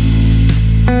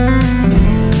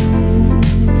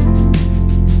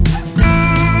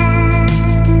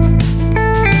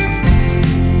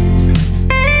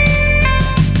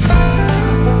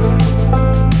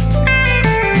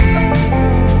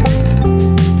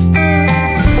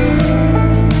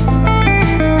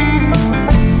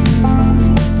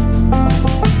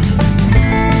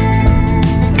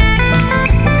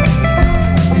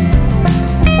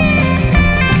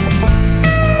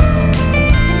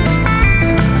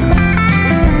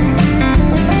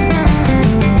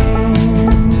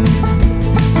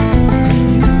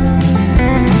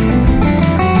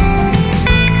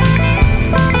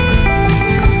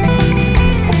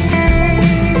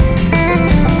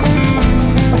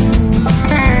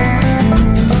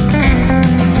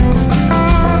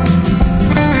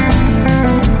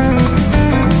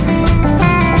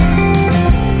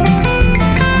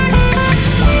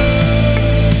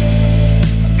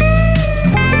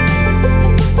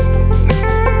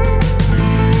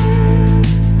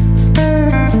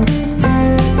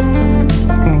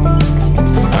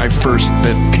 First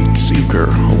met Pete Seeger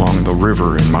along the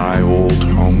river in my old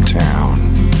hometown.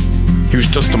 He was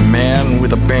just a man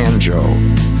with a banjo,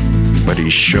 but he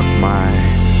shook my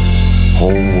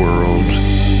whole world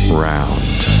round.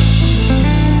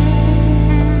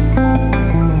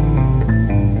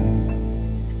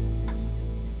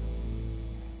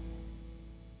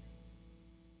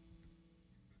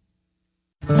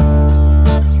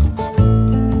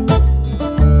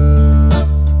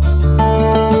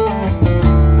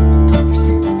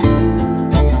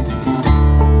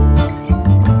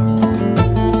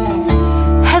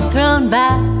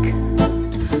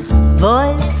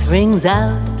 Voice rings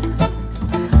out,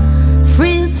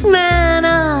 freest man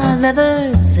I've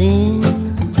ever seen.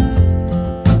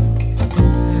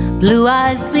 Blue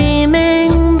eyes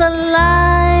beaming the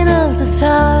light of the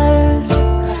stars,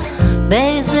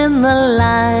 bathed in the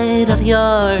light of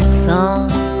your song.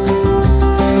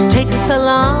 Take us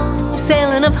along,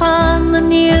 sailing upon the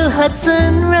new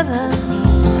Hudson River,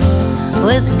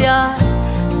 with your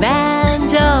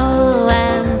banjo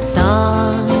and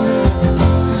song.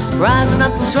 Rising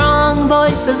up strong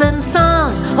voices and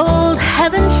song, old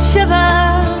heaven shiver,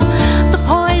 the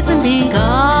poison be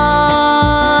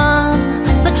gone,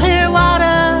 the clear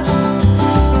water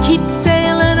keep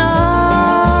sailing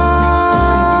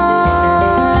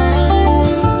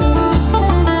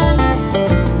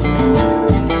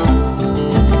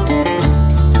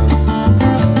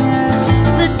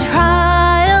The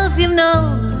trials you've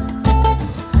known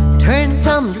turn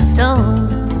some to stone,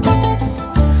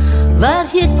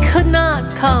 but you could not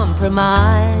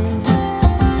compromise.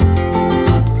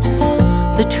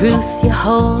 The truth you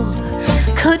hold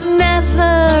could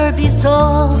never be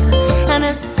sold, and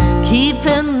it's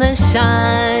keeping the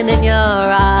shine in your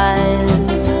eyes.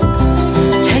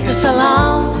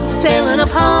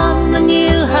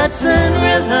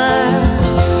 river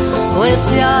with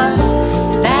your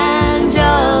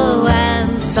banjo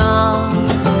and song.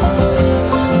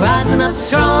 Rising up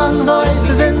strong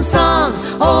voices in song,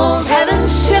 old heaven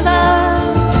shiver,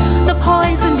 the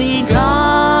poison be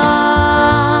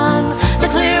gone. The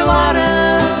clear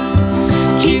water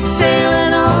keeps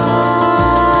sailing on.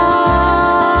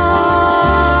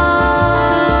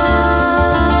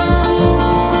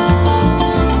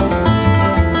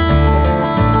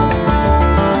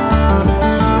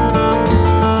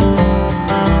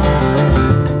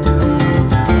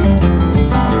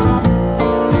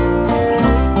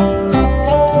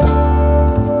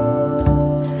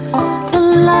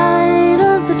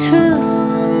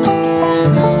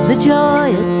 Joy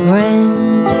it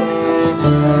brings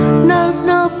knows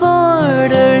no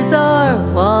borders or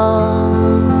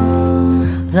walls.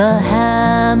 The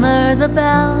hammer, the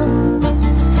bell,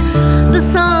 the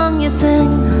song you sing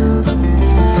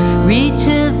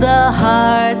reaches the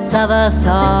hearts of us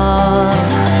all.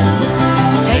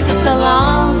 Take us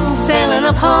along, sailing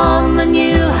upon the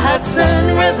new Hudson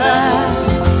River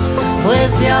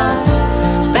with your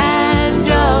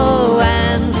banjo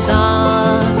and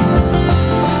song.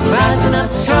 Rising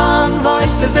up strong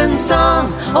voices in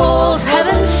song, old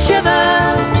heaven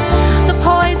shiver, the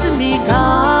poison be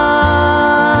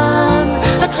gone.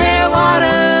 The clear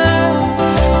water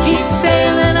keeps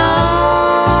sailing on,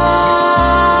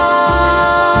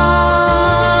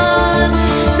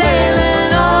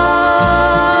 sailing on,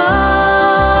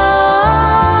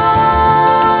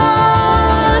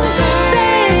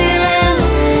 sailing,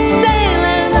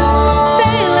 sailing on,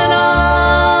 sailing on.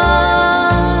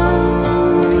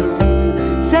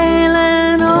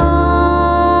 Sailing on.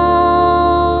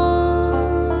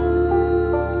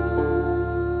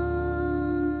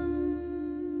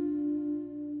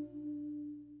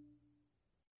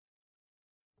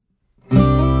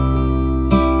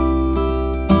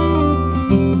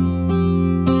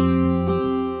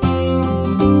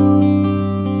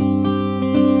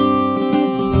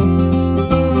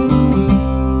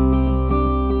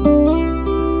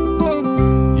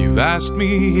 You've asked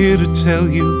me here to tell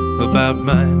you about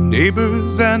my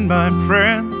neighbors and my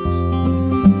friends,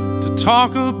 to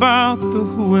talk about the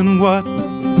who and what,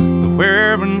 the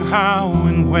where and how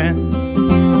and when.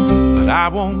 But I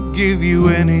won't give you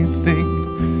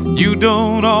anything you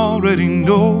don't already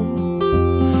know.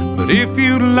 But if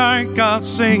you'd like, I'll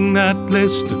sing that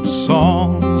list of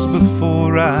songs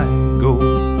before I go.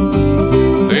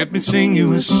 Let me sing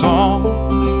you a song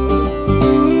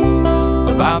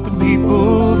about the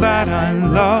people that I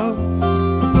love,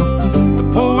 the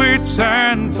poets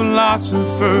and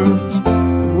philosophers,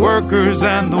 the workers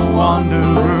and the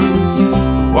wanderers,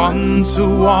 the ones who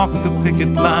walk the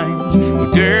picket lines, who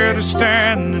dare to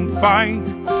stand and fight,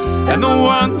 and the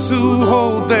ones who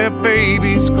hold their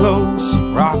babies close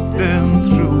and rock them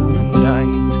through the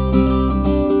night.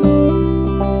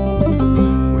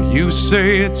 When you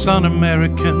say it's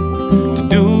un-American to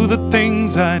do the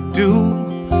things I do,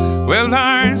 well,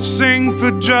 I sing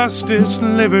for justice,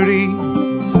 liberty,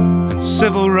 and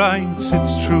civil rights,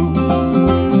 it's true.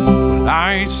 When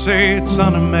I say it's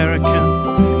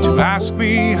un-American to ask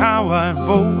me how I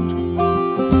vote,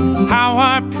 how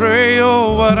I pray,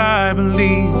 or what I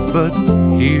believe, but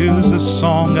here's a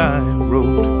song I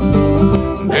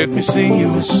wrote. Let me sing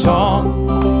you a song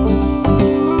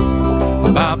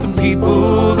about the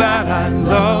people that I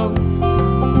love,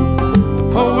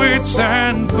 poets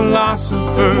and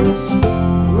philosophers,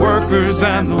 the workers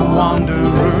and the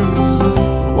wanderers, the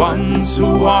ones who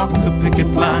walk the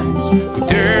picket lines, who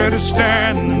dare to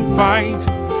stand and fight,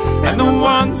 and the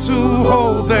ones who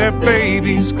hold their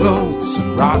babies close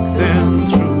and rock them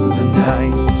through the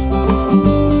night.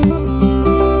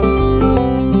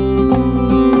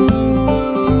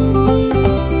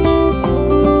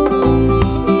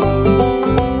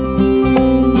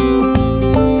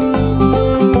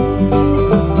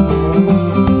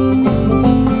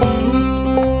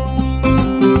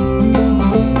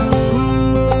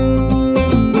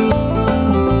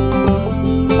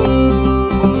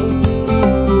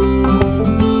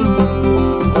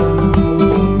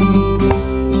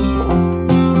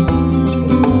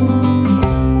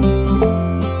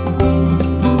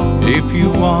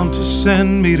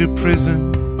 Send me to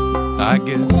prison, I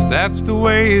guess that's the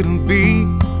way it'll be.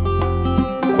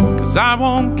 'Cause I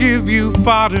won't give you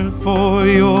fodder for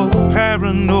your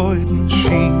paranoid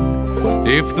machine.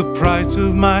 If the price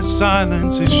of my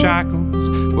silence is shackles,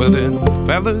 well then,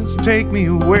 fellas, take me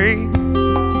away.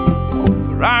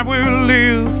 For I will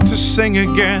live to sing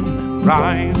again and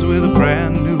rise with a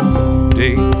brand new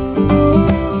day.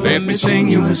 Let me sing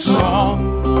you a song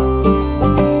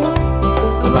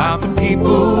about about the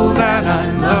people that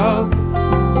I love,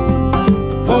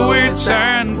 the poets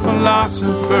and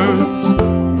philosophers,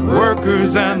 the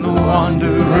workers and the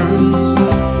wanderers,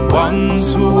 the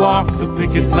ones who walk the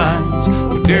picket lines,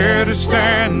 who dare to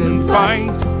stand and fight,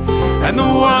 and the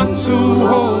ones who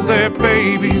hold their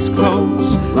babies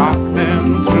close, rock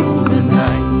them through the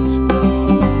night.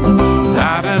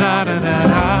 La da da da da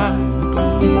da,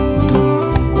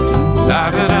 la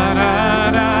da da da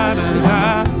da da,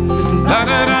 la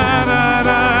da da da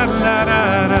da, la da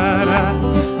da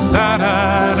da, la da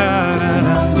da da,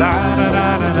 la da da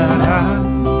da da,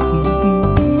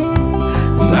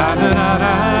 la da da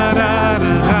da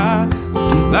da da,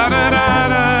 la da da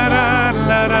da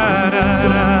da, la da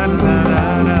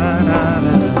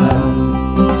da da.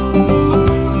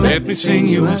 Let me sing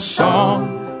you a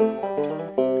song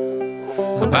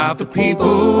about the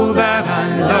people that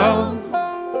I love,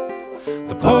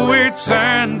 the poets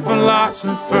and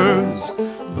philosophers,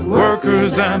 the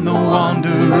workers and the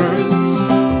wanderers,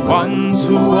 the ones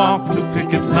who walk the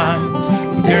picket lines,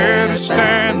 who dare to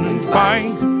stand and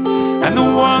fight, and the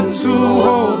ones who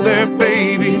hold their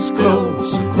babies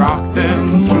close and rock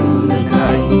them through the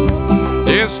night.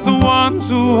 Yes, the ones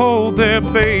who hold their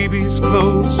babies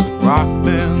close and rock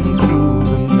them through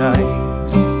the night.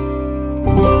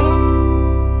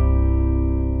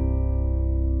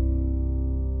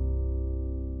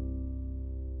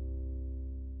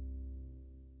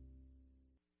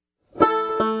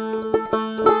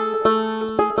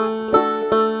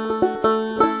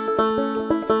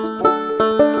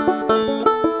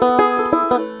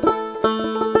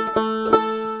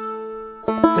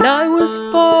 When I was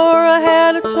 4, I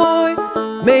had a toy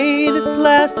made of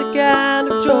plastic and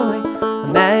of joy, a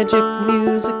magic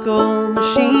musical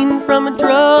machine from a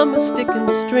drum, a stick and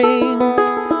strings.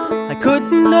 I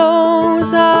couldn't know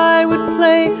as I would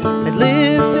play I'd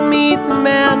live to meet the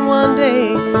man one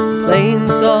day, playing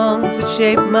songs that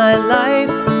shaped my life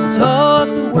and taught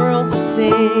the world to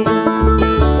sing.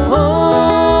 Oh,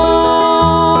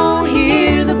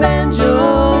 hear the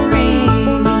banjo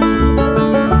ring,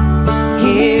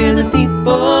 hear the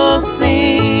people sing.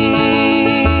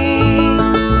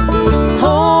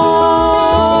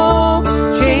 Hope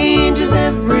changes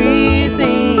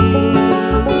everything.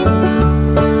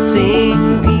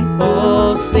 Sing,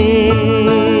 people, sing.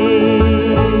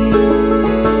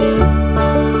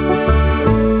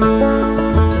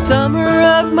 The summer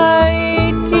of my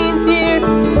 18th year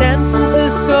in San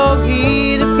Francisco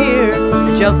he'd appear.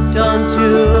 I jumped onto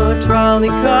a trolley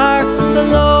car,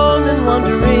 alone and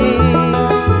wondering.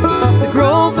 The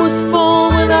grove was full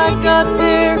when I got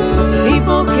there.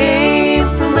 People came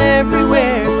from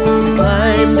everywhere. I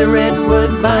climbed a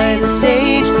redwood by the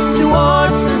stage to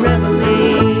watch the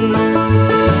reveille.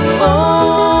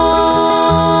 Oh,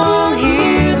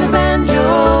 hear the banjo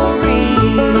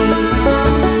ring,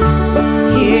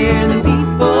 hear the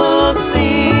people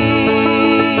sing.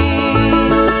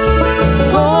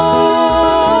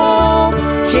 Hope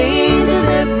changes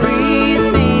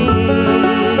everything.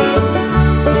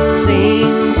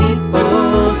 Sing,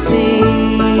 people, sing.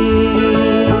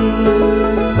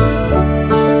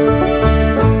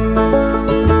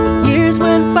 Years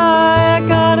went by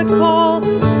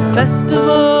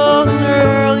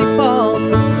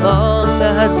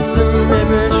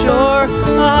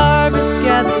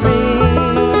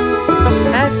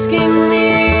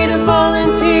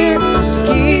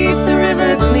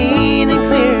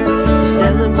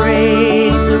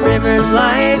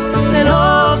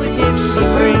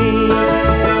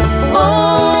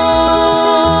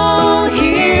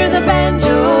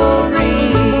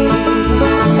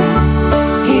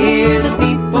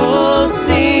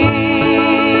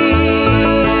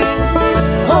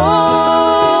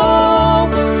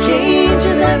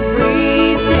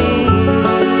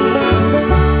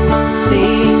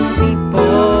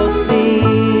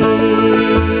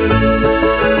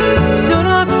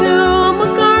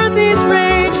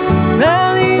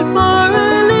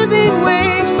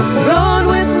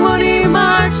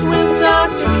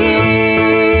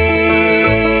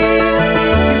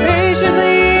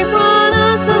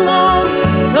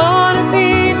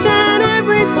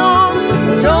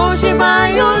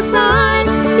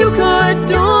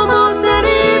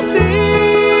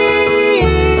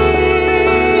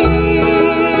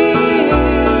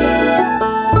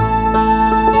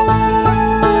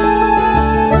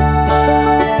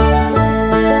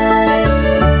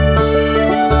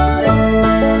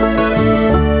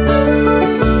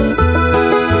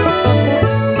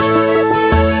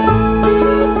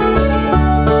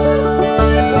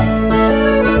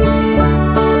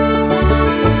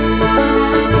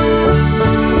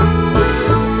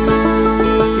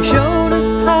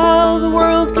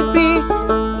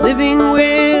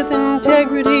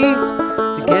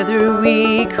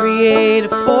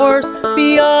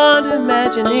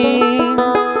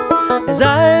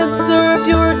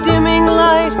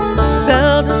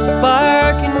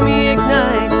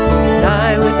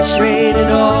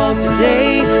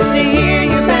hear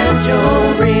your banjo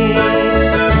ring.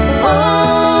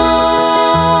 Oh,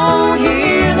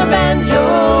 hear the banjo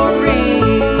ring.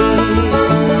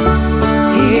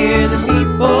 Hear the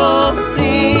people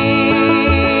sing.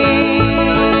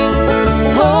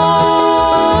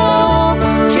 Oh,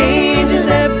 changes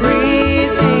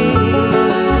everything.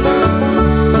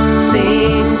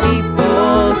 Sing,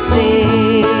 people,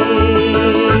 sing.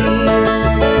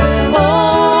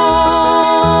 Oh,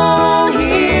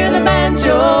 hear the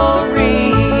banjo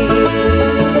ring.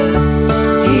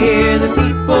 Hear the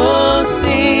people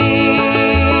sing.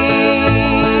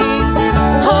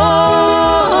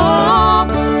 Oh,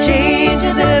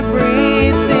 changes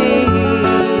everything.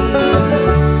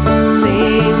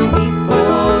 Sing,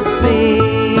 people, sing.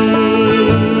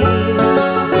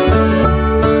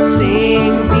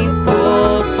 Sing,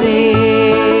 people, sing.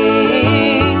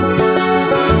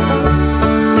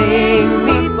 Sing,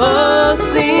 people,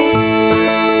 sing.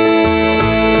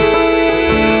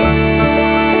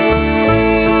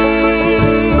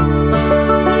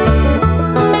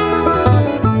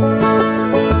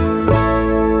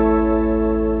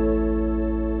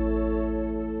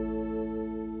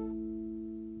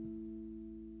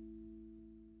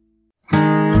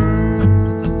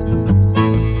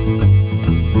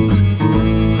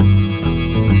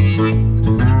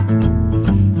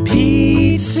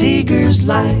 Pete Seeger's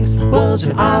life was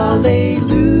an alleluia.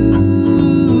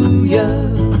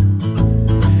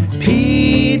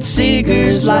 Pete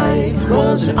Seeger's life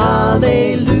was an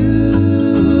alleluia.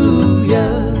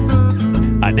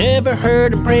 I never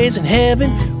heard him praise in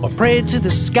heaven or prayed to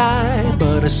the sky,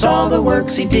 but I saw the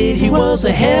works he did. He was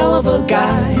a hell of a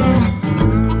guy.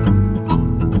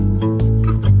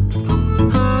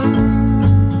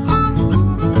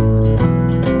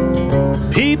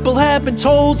 People have been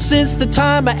told since the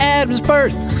time of Adam's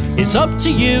birth, it's up to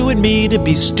you and me to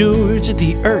be stewards of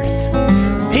the earth.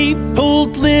 He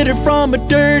pulled glitter from a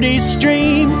dirty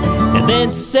stream and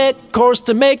then set course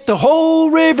to make the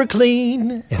whole river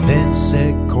clean. And then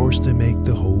set course to make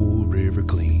the whole river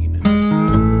clean.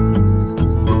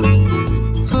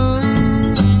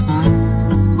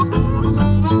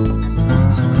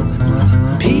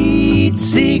 Pete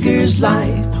Seeger's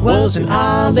life was an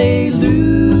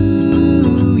alleluia.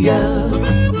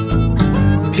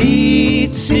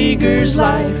 Pete Seeger's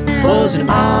life was an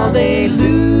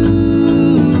alleluia.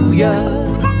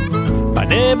 I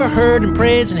never heard him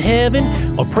praise in heaven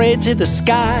or prayed to the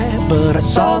sky, but I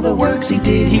saw the works he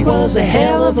did. He was a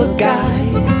hell of a guy.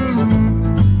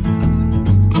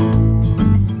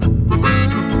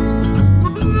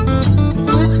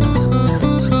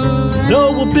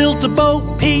 Noah built a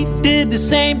boat, Pete did the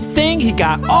same thing. He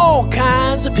got all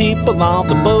kinds of people on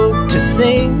the boat to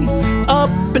sing.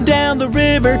 Up and down the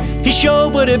river, he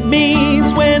showed what it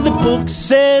means when the book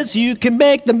says you can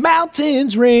make the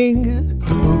mountains ring.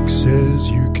 The book says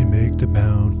you can make the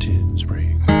mountains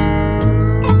ring.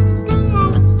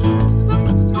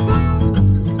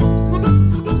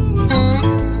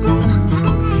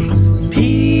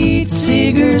 Pete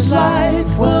Seeger's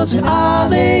life was an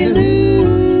alleluia.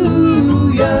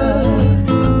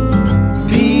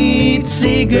 Pete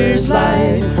Seeger's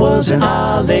life was an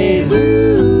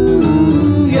alleluia.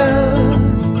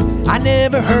 I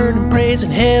never heard him praise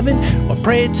in heaven or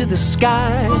prayed to the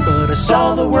sky, but I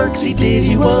saw the works he did.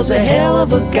 He was a hell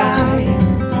of a guy.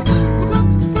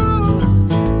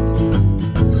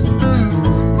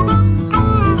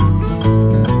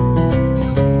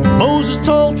 Moses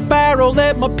told Pharaoh,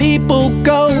 let my people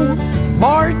go.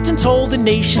 Martin told the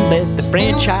nation, let the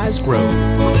franchise grow.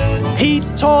 He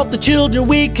taught the children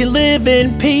we can live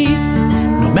in peace,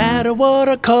 no matter what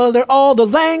our color or the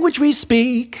language we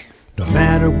speak. No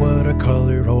matter what our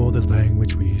color or the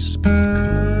language we speak.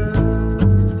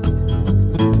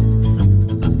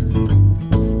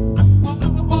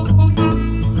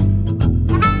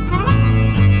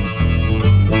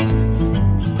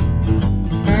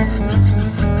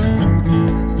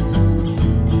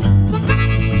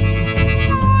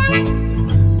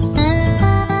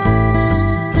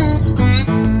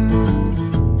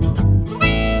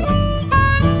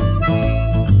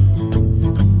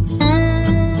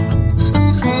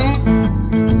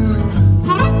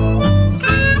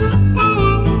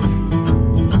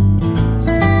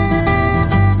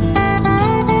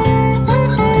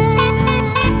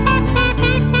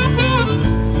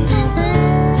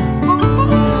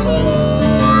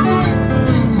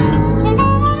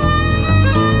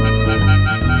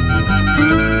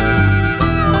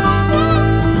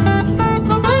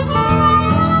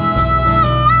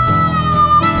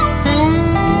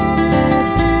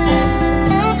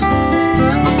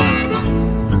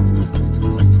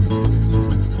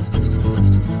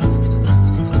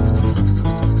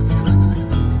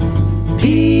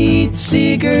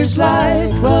 Seeger's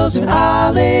life was an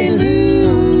alleluia.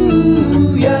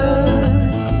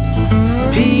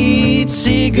 Pete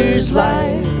Seeger's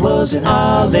life was an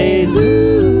alleluia.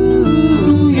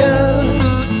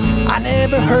 I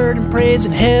never heard him praise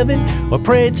in heaven or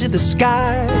prayed to the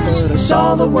sky, but I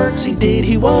saw the works he did.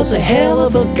 He was a hell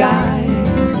of a guy.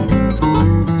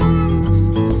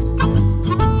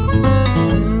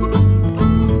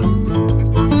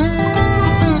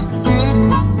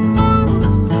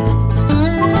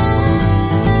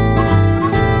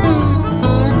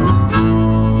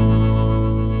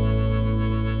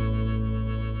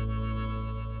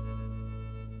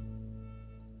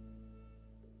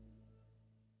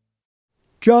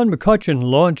 John McCutcheon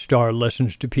launched our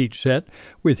Lessons to Pete set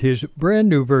with his brand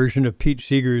new version of Pete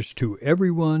Seeger's To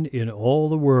Everyone in All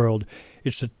the World.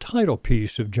 It's the title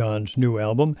piece of John's new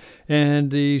album, and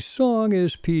the song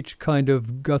is Pete's kind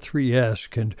of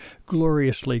Guthrie-esque and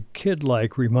gloriously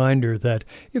kid-like reminder that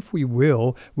if we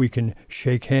will, we can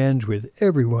shake hands with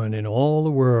everyone in all the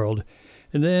world.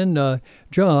 And then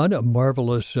John, a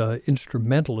marvelous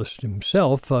instrumentalist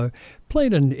himself,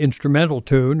 played an instrumental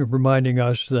tune reminding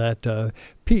us that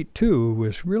Pete, too,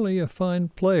 was really a fine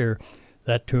player.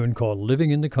 That tune called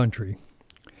Living in the Country.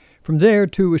 From there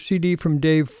to a CD from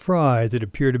Dave Fry that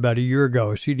appeared about a year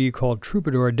ago, a CD called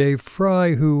Troubadour. Dave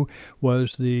Fry, who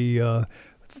was the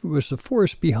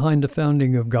force behind the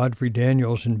founding of Godfrey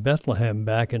Daniels in Bethlehem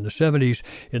back in the 70s.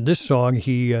 In this song,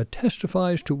 he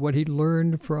testifies to what he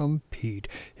learned from Pete.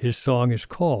 His song is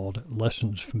called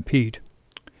Lessons from Pete.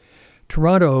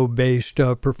 Toronto-based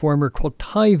performer called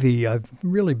Tyvee, I've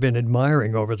really been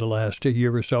admiring over the last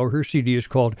year or so. Her CD is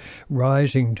called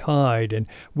Rising Tide, and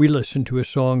we listened to a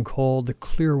song called The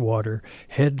Clearwater,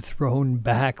 Head Thrown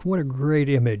Back. What a great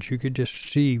image. You could just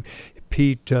see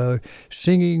Pete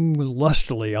singing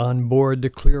lustily on board the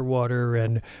Clearwater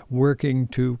and working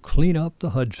to clean up the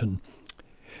Hudson.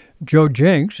 Joe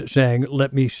Jenks sang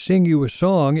Let Me Sing You a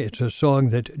Song. It's a song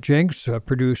that Jenks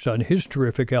produced on his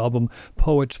terrific album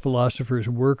Poets, Philosophers,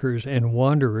 Workers, and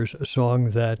Wanderers, a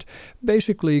song that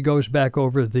basically goes back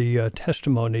over the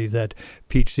testimony that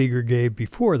Pete Seeger gave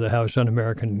before the House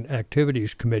Un-American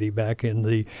Activities Committee back in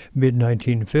the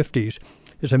mid-1950s.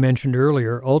 As I mentioned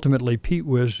earlier, ultimately Pete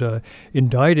was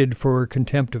indicted for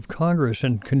contempt of Congress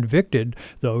and convicted,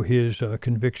 though his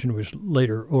conviction was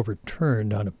later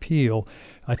overturned on appeal.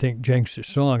 I think Jenks'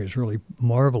 song is really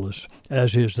marvelous,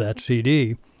 as is that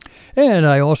CD. And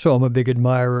I also am a big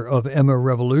admirer of Emma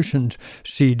Revolution's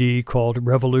CD called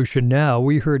Revolution Now.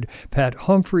 We heard Pat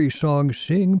Humphrey's song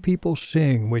Sing People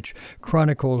Sing, which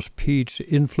chronicles Pete's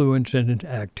influence and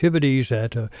activities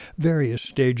at various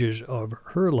stages of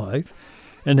her life.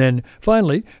 And then,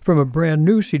 finally, from a brand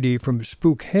new CD from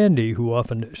Spook Handy, who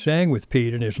often sang with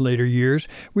Pete in his later years,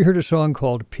 we heard a song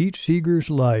called Pete Seeger's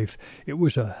Life. It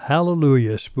was a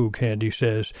hallelujah, Spook Handy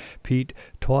says. Pete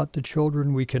taught the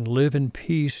children we can live in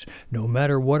peace, no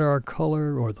matter what our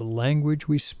color or the language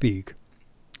we speak.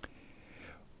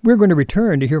 We're going to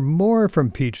return to hear more from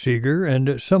Pete Seeger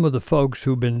and some of the folks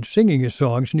who've been singing his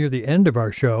songs near the end of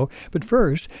our show. But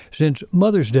first, since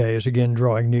Mother's Day is again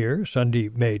drawing near, Sunday,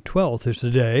 May 12th is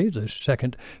the day, the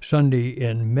second Sunday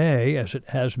in May, as it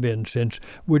has been since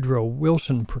Woodrow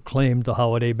Wilson proclaimed the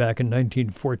holiday back in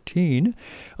 1914,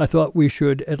 I thought we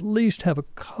should at least have a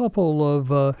couple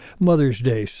of Mother's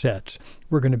Day sets.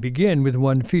 We're going to begin with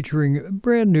one featuring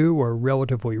brand new or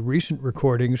relatively recent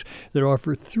recordings that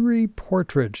offer 3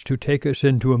 portraits to take us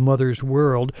into a mother's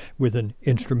world with an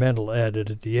instrumental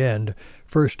added at the end.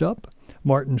 First up,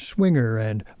 Martin Swinger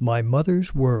and My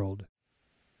Mother's World.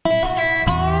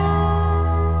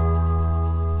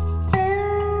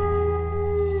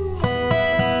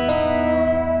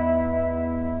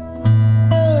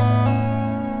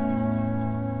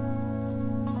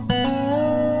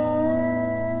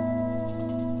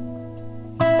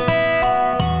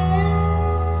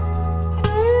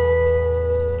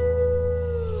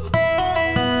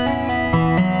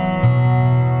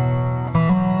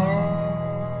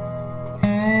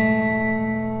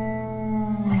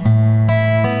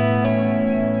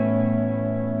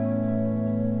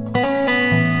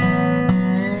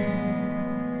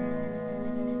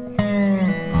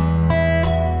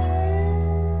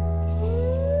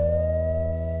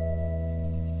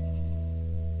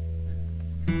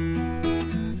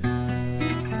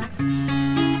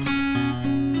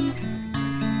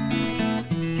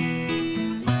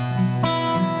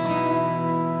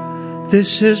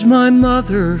 This is my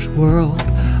mother's world,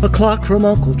 a clock from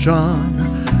Uncle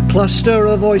John, cluster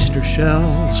of oyster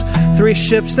shells, 3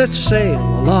 ships that sail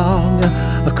along,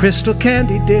 a crystal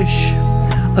candy dish,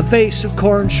 a vase of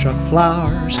corn-shuck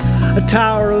flowers, a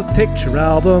tower of picture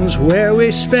albums where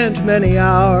we spent many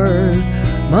hours.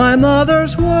 My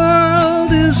mother's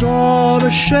world is on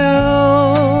a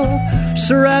shelf,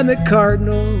 ceramic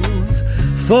cardinals,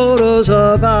 photos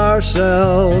of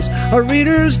ourselves, a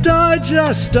Reader's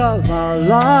Digest of our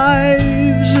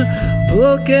lives,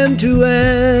 book end to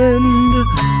end.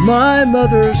 My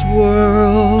mother's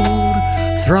world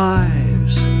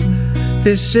thrives.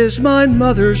 This is my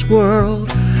mother's world,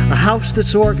 a house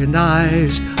that's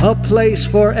organized, a place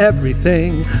for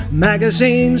everything,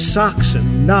 magazines, socks,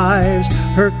 and knives,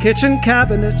 her kitchen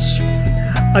cabinets,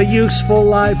 a useful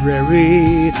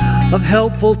library of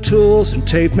helpful tools and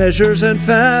tape measures and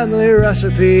family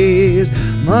recipes.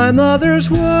 My mother's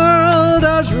world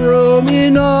has room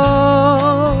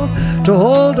enough to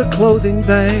hold a clothing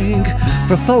bank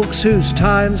for folks whose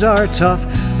times are tough,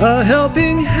 a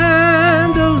helping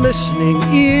hand, a listening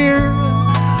ear,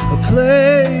 a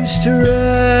place to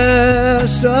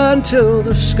rest until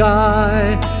the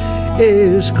sky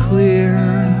is clear.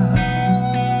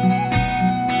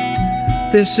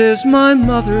 This is my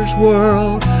mother's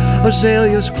world.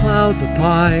 Azaleas cloud the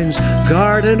pines,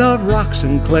 garden of rocks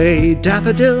and clay,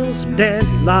 daffodils and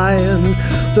dandelions,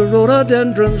 the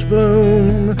rhododendrons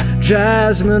bloom,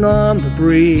 jasmine on the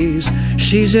breeze.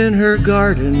 She's in her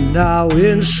garden now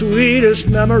in sweetest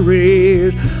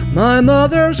memories. My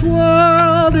mother's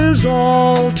world is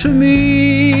all to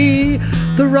me,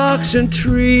 the rocks and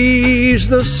trees,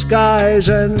 the skies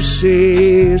and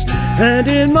seas, and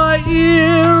in my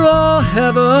ear all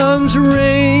heavens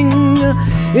ring.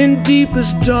 In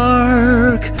deepest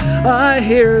dark, I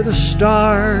hear the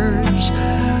stars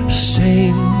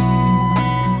sing.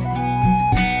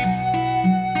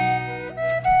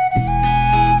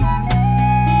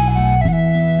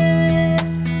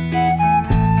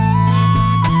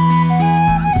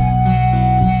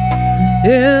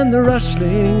 In the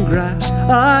rustling grass,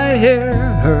 I hear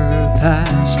her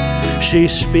pass. She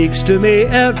speaks to me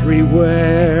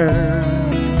everywhere.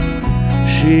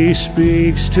 She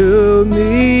speaks to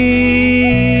me.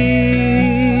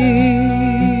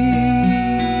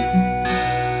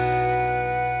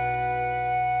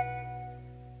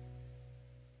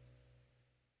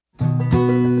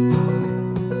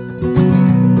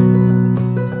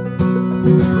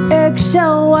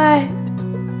 Eggshell white,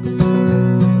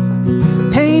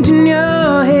 paint in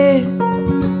your hair,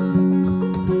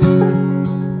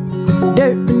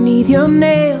 dirt beneath your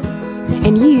nails,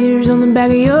 and years on the back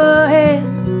of your head.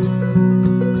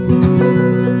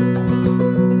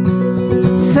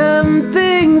 Some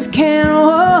things can't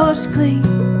wash clean,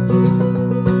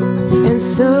 and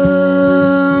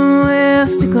so we'll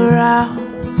stick around.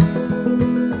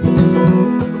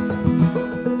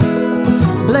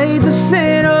 Blades of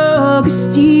St.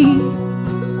 Augustine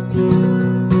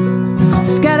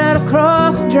scattered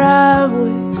across the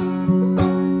driveway.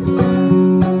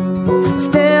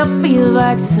 Still feels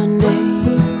like Sunday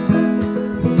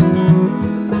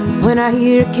when I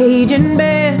hear a Cajun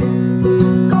band.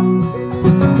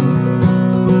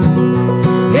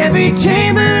 Every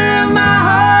chamber of my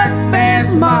heart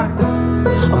bears mark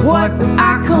of what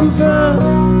I come from.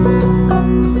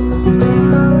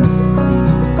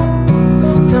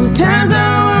 Sometimes the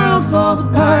world falls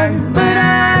apart, but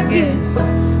I guess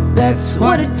that's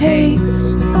what it takes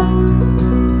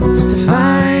to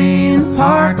find the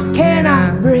part that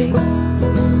cannot break.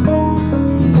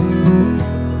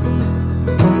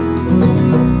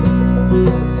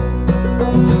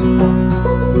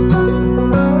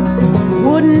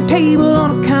 Wooden table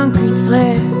on a concrete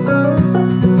slab,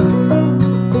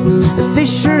 the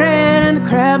fish are red and the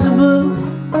crabs are blue.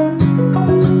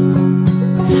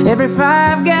 Every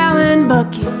 5-gallon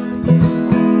bucket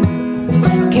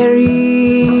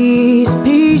carries a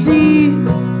piece of you.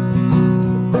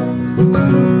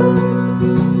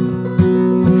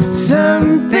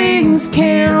 Some things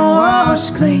can't wash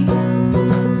clean,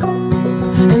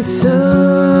 and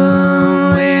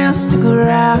so we'll stick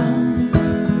around.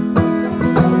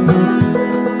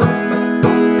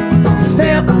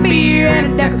 Spilled beer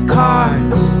and a deck of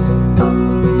cards,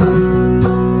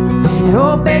 an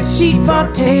old bed sheet for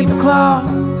tablecloth.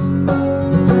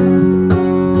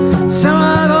 Some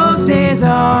of those days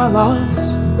are lost,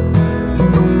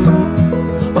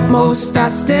 but most I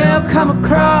still come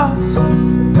across.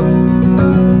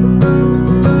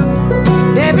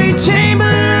 And every chamber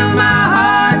of my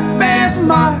heart bears a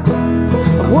mark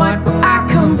of what I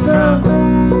come from.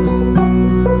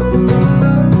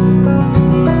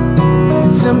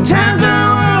 Sometimes the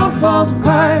world falls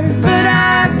apart, but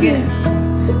I guess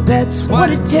that's what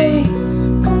it takes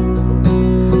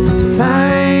to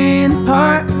find the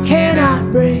part that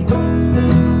cannot break.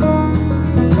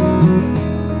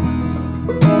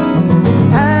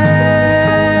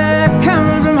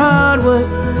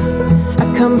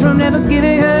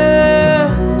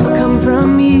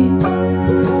 you.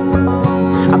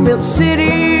 I built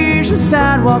cities with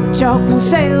sidewalk chalk and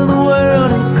sailed the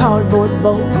world in a cardboard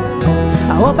boat.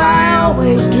 I hope I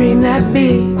always dream that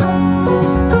big.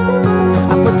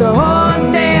 I put the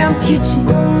whole damn kitchen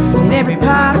in every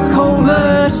pot of cold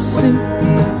blood soup.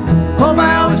 Hope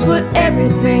I always put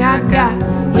everything I got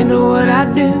into what I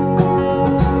do.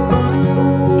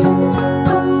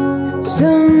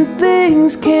 Some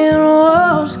things can't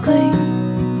wash clean,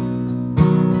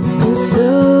 and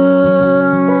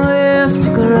some will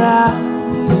stick around.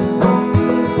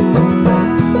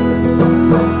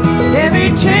 Every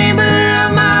chamber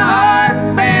of my heart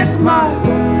bears the mark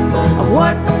of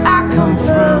what I come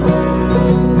from.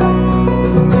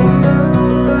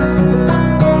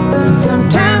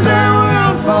 Sometimes our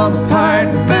world falls apart,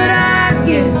 but I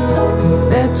guess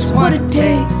that's what it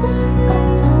takes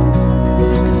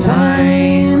to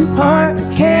find the part that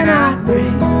cannot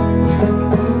break.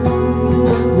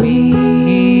 We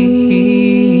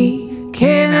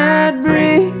cannot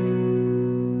break.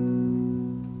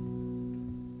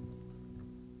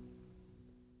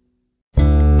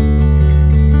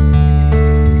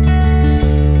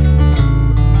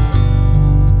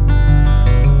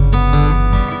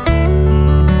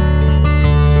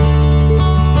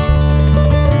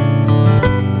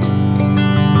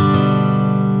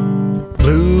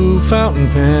 Fountain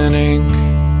pen ink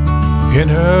in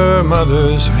her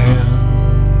mother's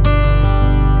hand,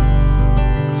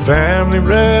 a family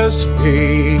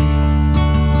recipe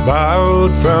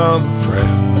borrowed from a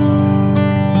friend.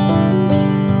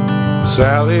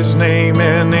 Sally's name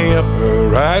in the upper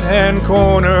right-hand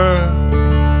corner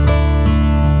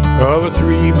of a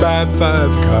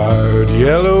 3x5 card,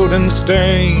 yellowed and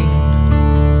stained.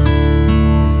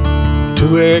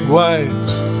 2 egg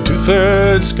whites,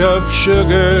 2/3 cup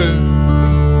sugar,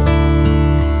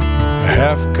 a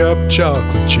 1/2 cup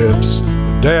chocolate chips, a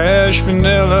dash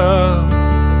vanilla,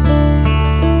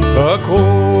 a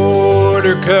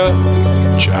 1/4 cup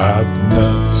chopped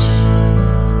nuts.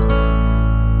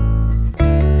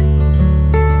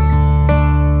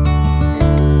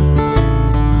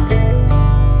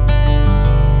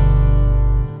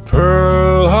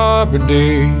 Pearl Harbor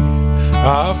Day,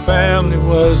 our family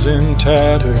was in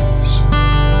tatters.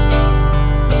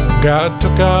 God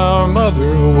took our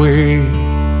mother away,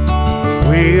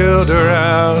 wheeled her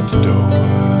out the door.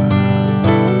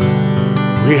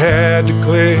 We had to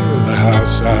clear the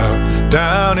house out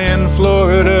down in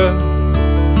Florida,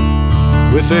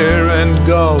 with errant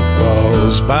golf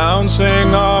balls bouncing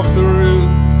off the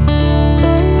roof,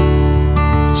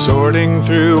 sorting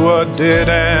through what did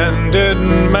and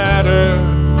didn't matter,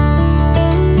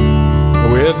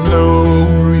 with no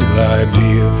real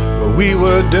idea what we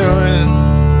were doing.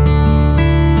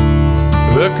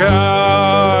 The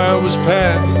car was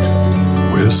packed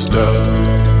with stuff.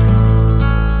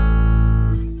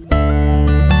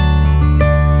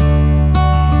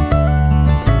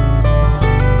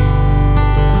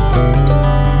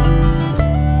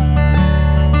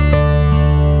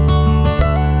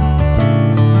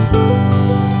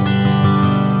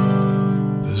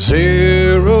 The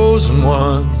zeros and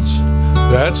ones,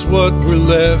 that's what we're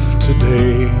left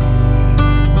today.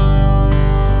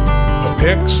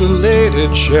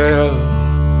 Pixelated shell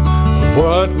of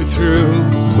what we threw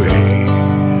away.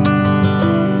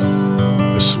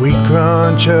 The sweet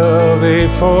crunch of a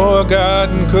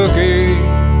forgotten cookie,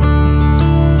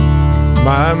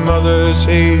 my mother's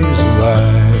hazel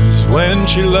eyes when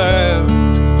she laughed,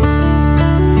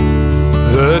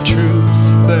 the truth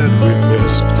that we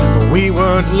missed when we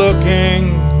weren't looking.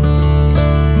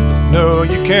 No,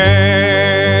 you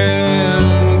can't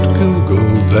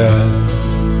Google that.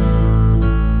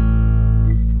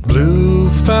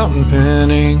 Fountain pen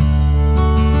ink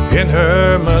in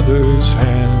her mother's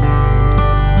hand,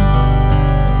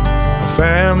 a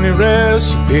family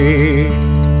recipe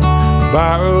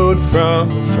borrowed from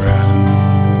a friend.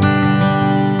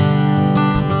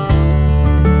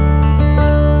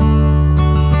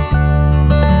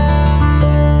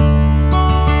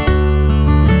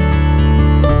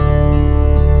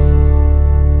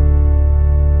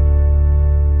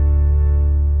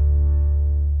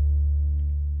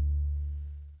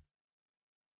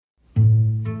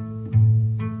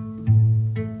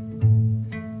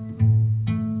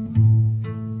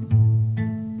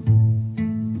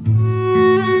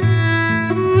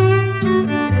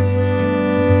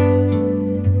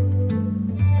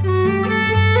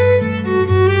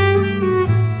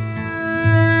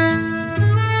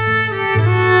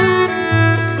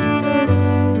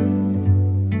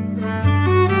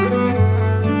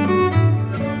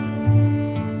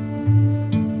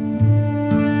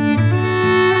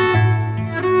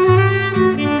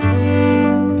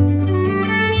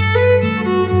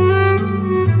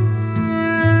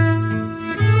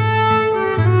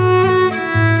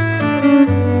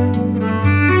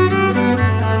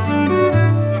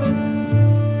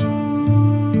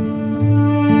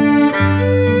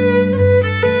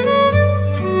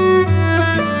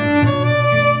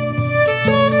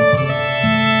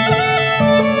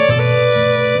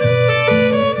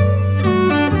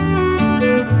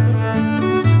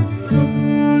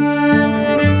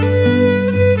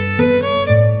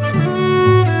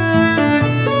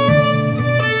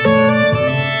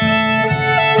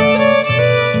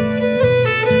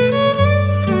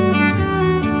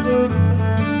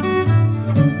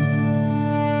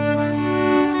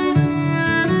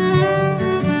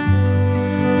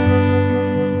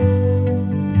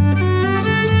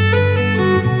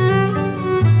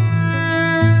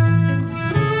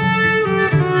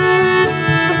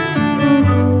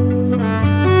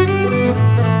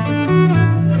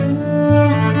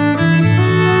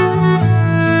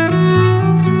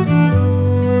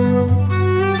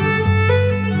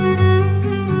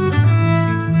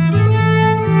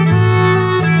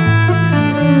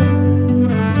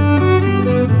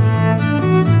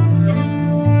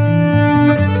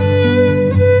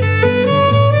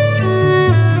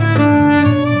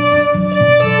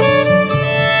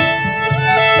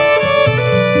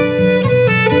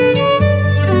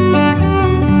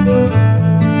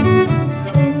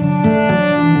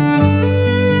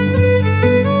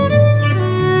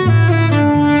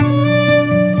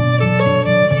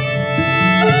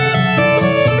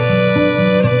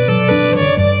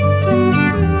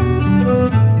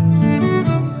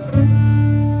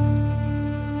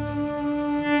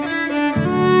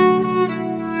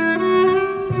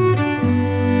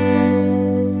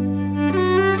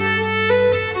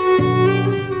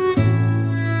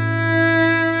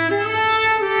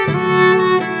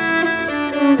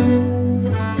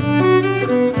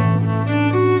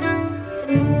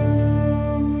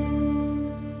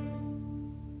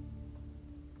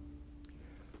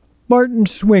 Martin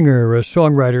Swinger, a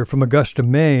songwriter from Augusta,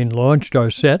 Maine, launched our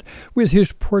set with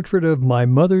his portrait of My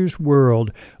Mother's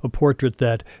World, a portrait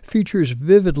that features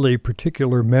vividly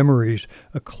particular memories: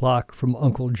 a clock from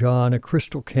Uncle John, a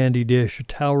crystal candy dish, a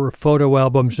tower of photo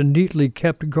albums, a neatly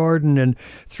kept garden, and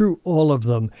through all of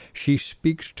them, she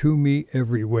speaks to me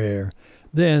everywhere.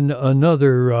 Then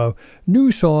another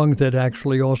new song that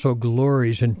actually also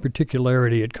glories in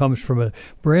particularity. It comes from a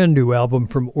brand new album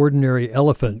from Ordinary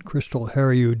Elephant, Crystal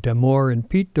Hariu Damore and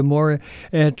Pete Damore,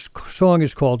 and its song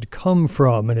is called Come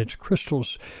From, and it's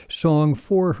Crystal's song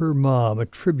for her mom, a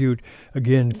tribute,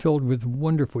 again, filled with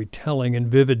wonderfully telling and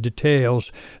vivid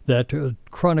details that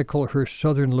chronicle her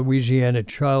southern Louisiana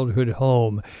childhood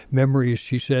home, memories,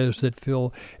 she says, that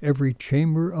fill every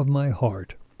chamber of my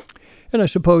heart. And I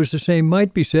suppose the same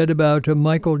might be said about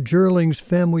Michael Gerling's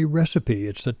Family Recipe.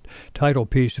 It's the title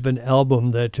piece of an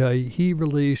album that he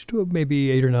released maybe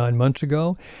 8 or 9 months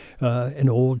ago. An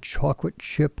old chocolate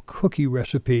chip cookie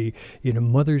recipe in a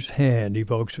mother's hand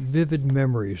evokes vivid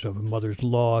memories of a mother's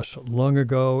loss long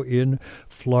ago in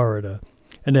Florida.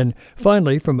 And then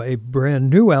finally, from a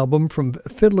brand new album from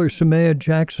fiddler Samaya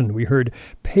Jackson, we heard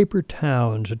Paper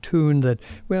Towns, a tune that,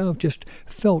 well, just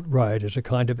felt right as a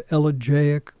kind of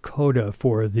elegiac coda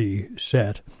for the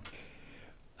set.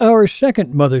 Our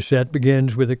second mother set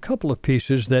begins with a couple of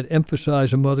pieces that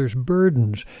emphasize a mother's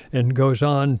burdens and goes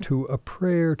on to a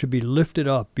prayer to be lifted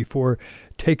up before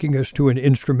taking us to an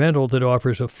instrumental that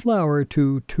offers a flower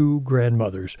to two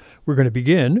grandmothers. We're going to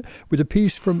begin with a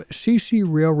piece from CC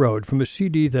Railroad from a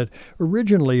CD that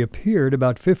originally appeared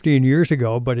about 15 years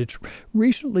ago, but it's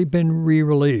recently been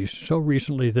re-released, so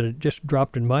recently that it just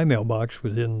dropped in my mailbox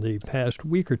within the past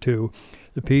week or two.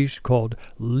 The piece called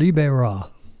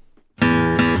Libera.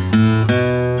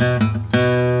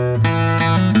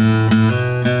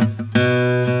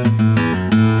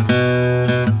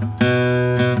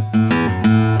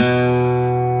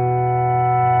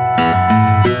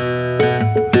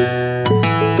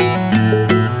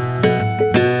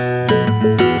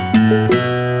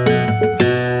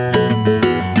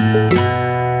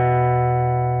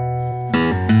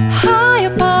 High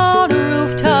upon a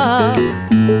rooftop,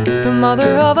 the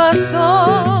mother of us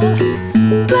all,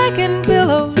 blackened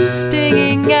billows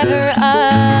stinging at her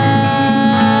eyes,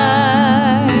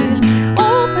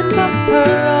 opens up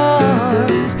her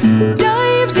arms,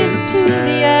 dives into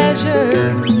the azure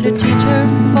to teach her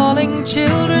falling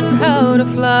children how to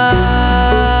fly.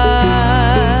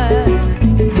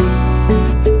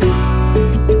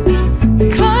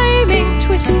 Climbing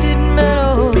twisted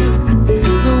meadow,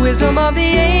 the wisdom of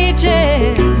the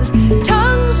ages,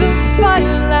 tongues of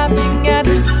fire lapping at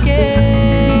her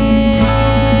skin,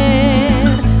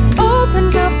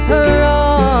 opens up her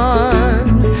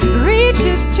arms,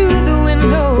 reaches to the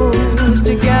windows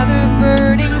to gather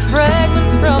burning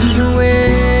fragments from the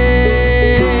wind.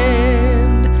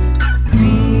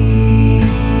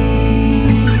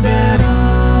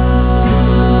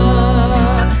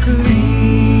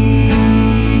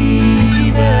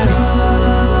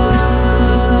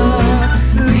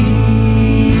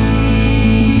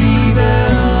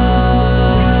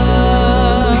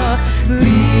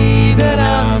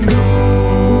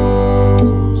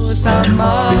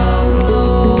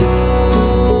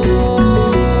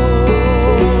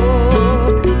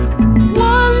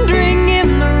 Wandering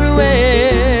in the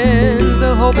ruins,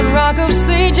 the hope and rock of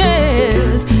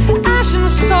sages, ash and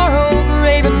sorrow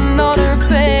graven on her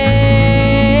face,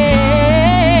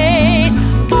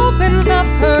 opens up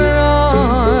her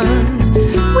arms,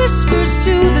 whispers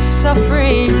to the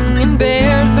suffering, and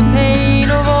bears the pain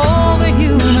of all the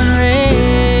human race.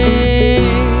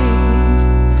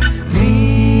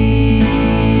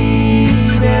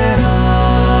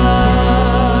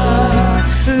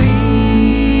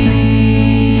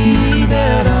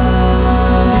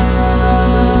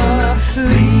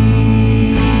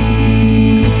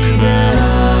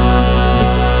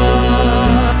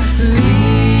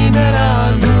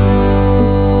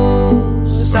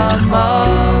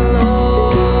 Amalo.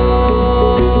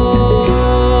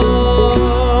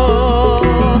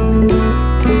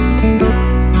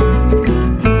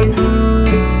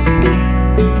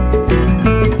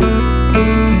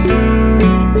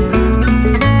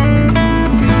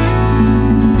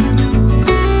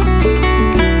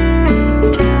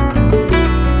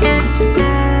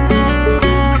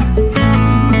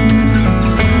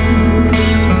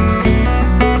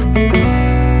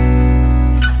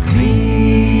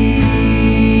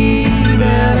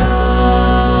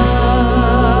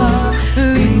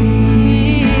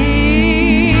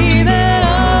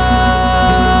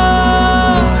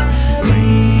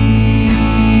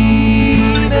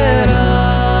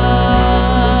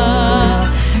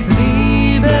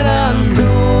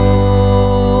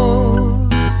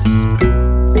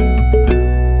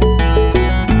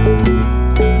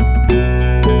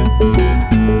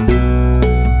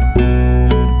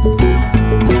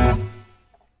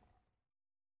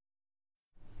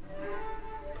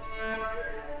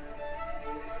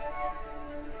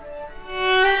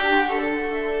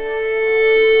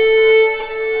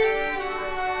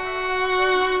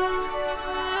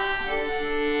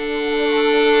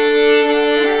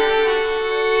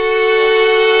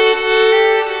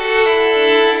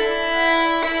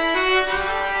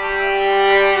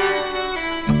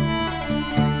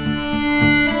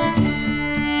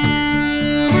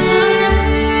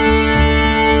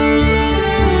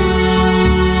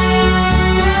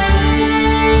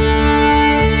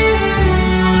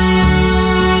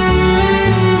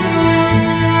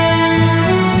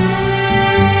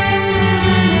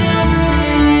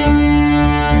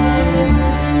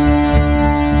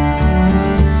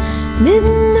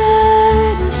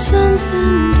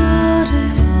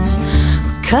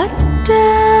 cut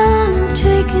down and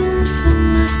taken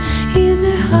from us. Hear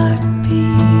their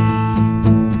heartbeat,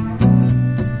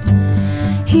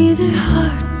 hear their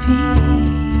heartbeat.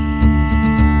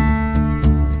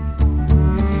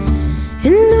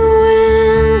 In the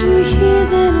wind we hear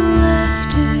their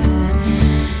laughter,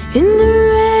 in the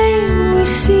rain we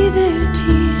see their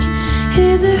tears.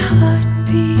 Hear their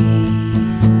heartbeat,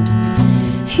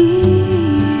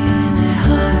 hear their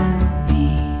heartbeat.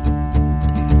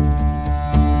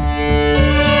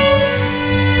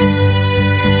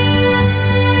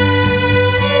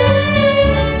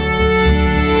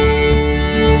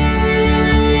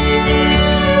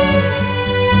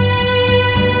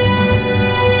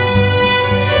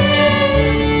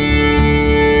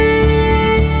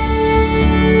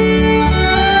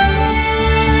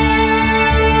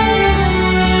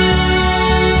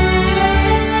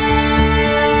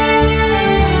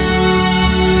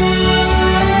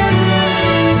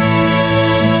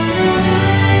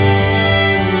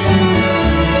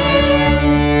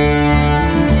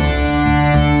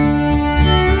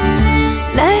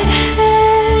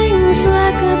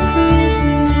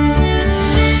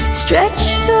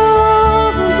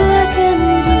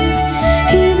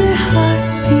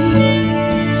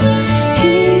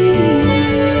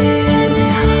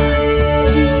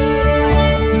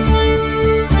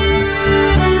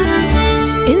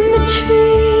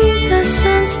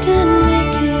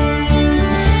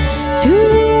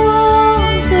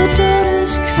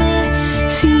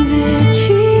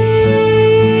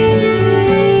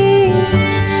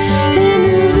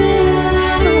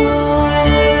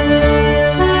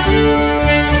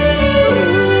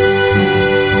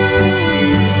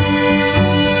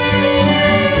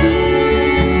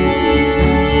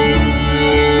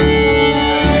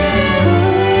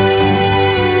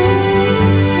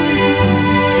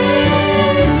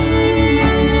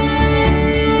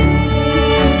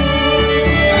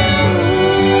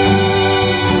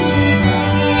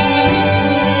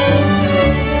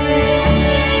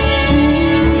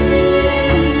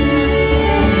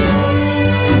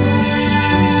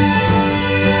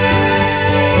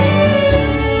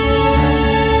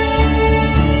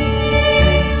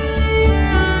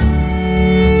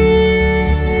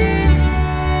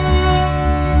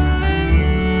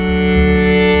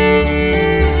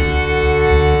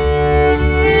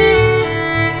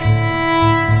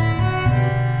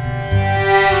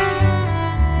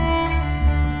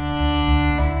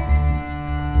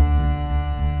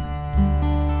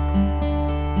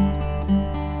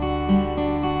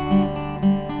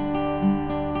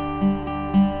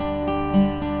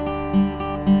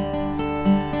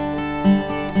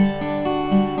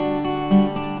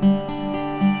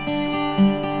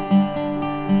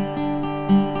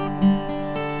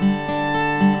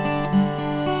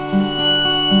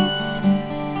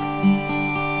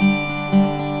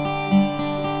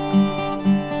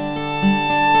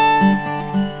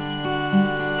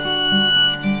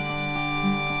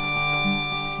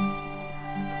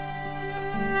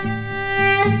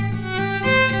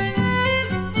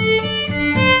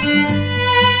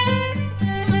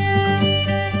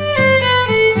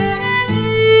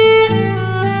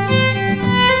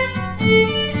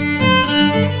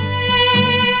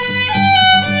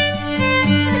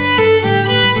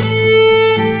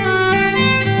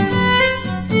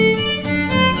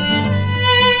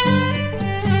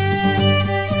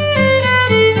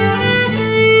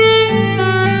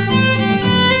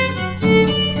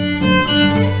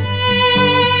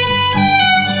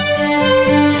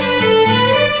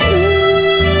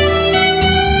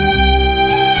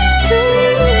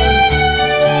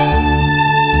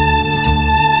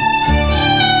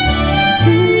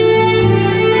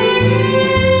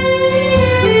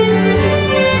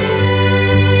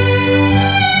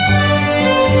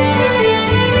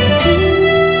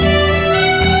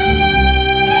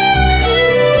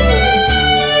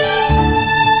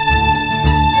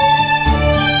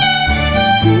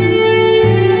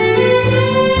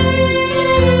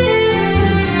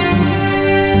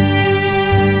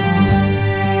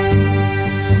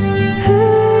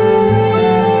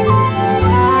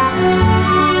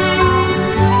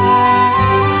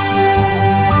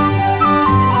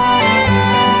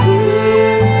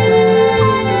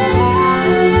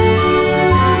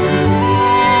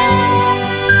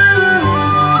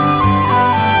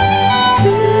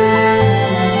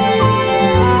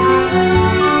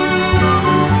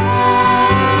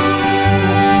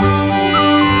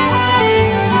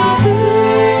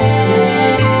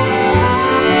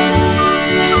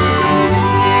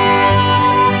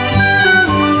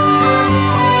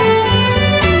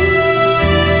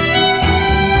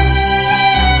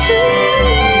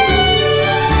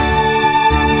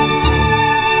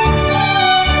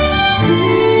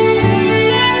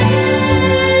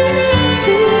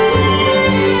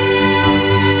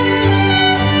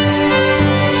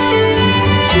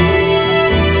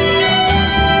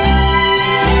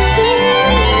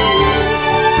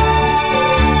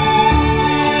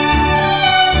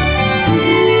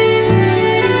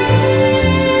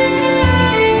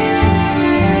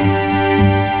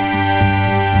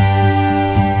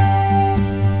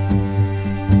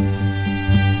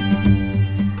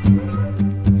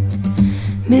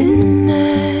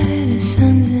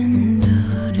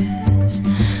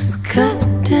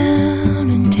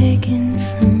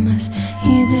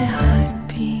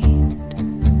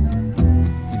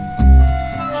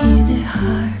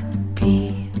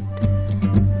 heartbeat.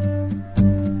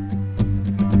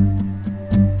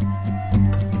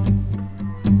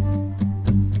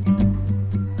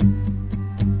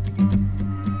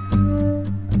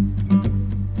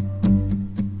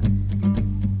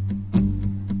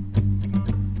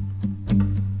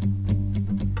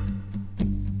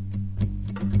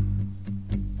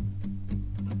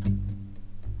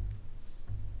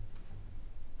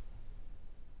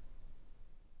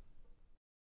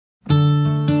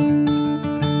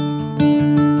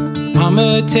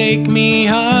 Mama, take me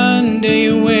under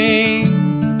your wing.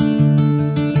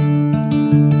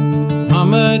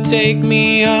 Mama, take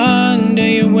me under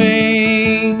your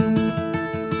wing.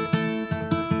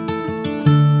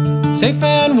 Safe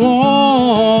and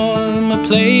warm, a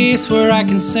place where I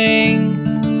can sing.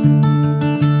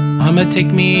 Mama,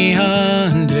 take me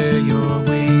under your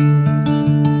wing.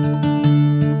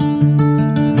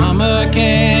 Mama,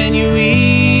 can you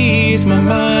ease my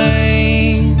mind?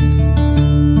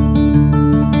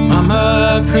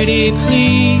 Mama, pretty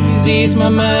please ease my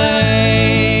mind.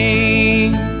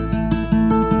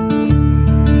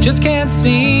 Just can't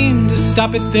seem to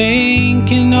stop it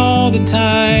thinking all the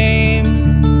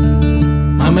time.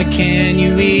 Mama, can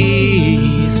you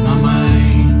ease my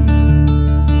mind?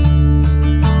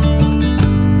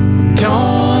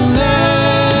 Don't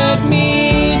let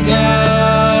me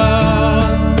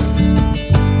down.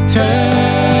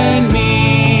 Turn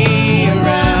me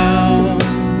around.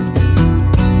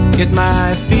 Get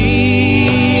my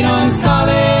feet on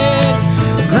solid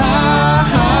ground.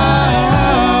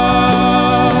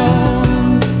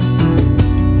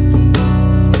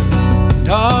 And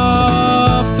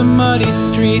off the muddy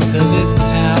streets of this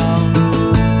town.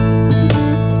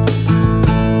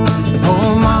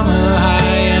 Oh, Mama, I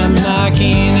am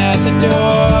knocking at the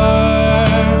door.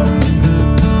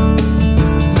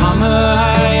 Mama,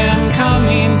 I am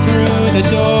coming through the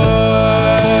door.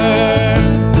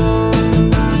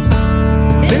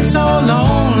 Been so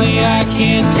lonely I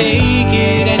can't take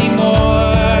it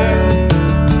anymore.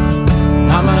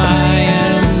 Mama, I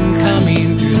am coming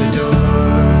through the door.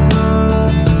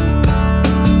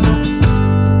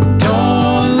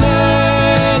 Don't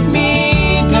let me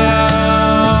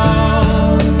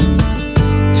down.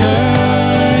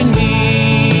 Turn me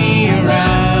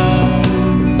around.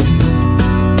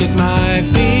 Get my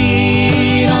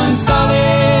feet on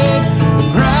solid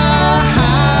ground.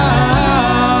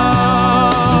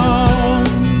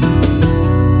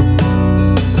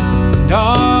 And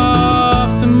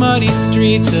off the muddy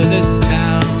streets of this town.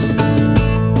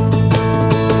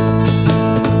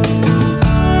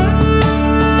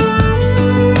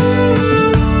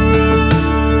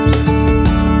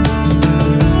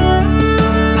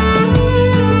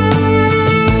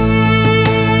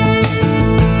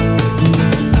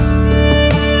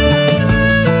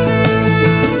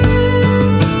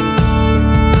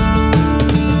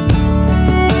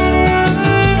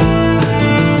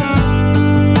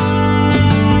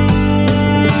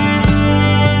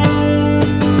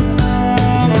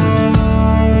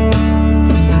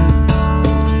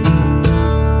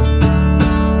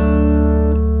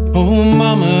 Oh,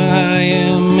 Mama, I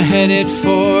am headed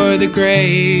for the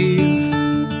grave.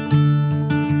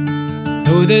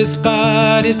 Oh, this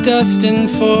body's destined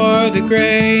for the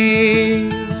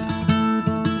grave.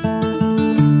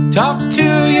 Talk to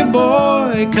your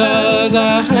boy, 'cause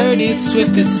I heard he's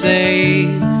swift to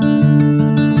save.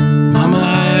 Mama,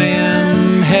 I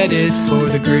am headed for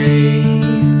the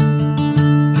grave.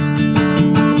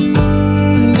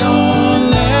 Don't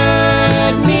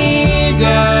let me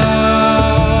down.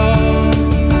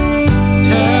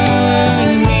 Turn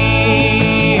me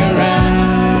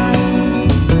around.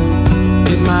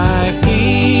 Get my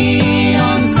feet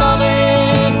on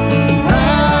solid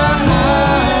ground.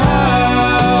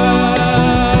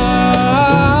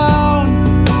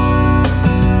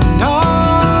 And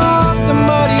off the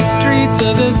muddy streets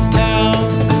of this town.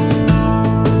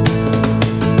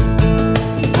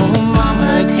 Oh,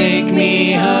 Mama, take me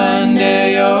under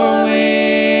your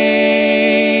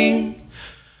wing.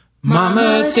 Mama,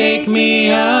 take me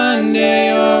under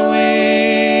your wing.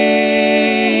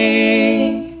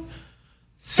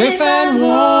 Safe and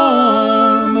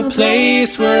warm, a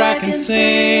place where I can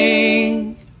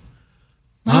sing.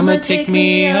 Mama, take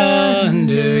me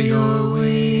under your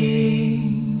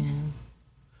wing.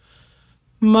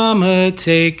 Mama,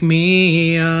 take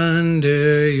me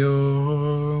under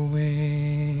your wing.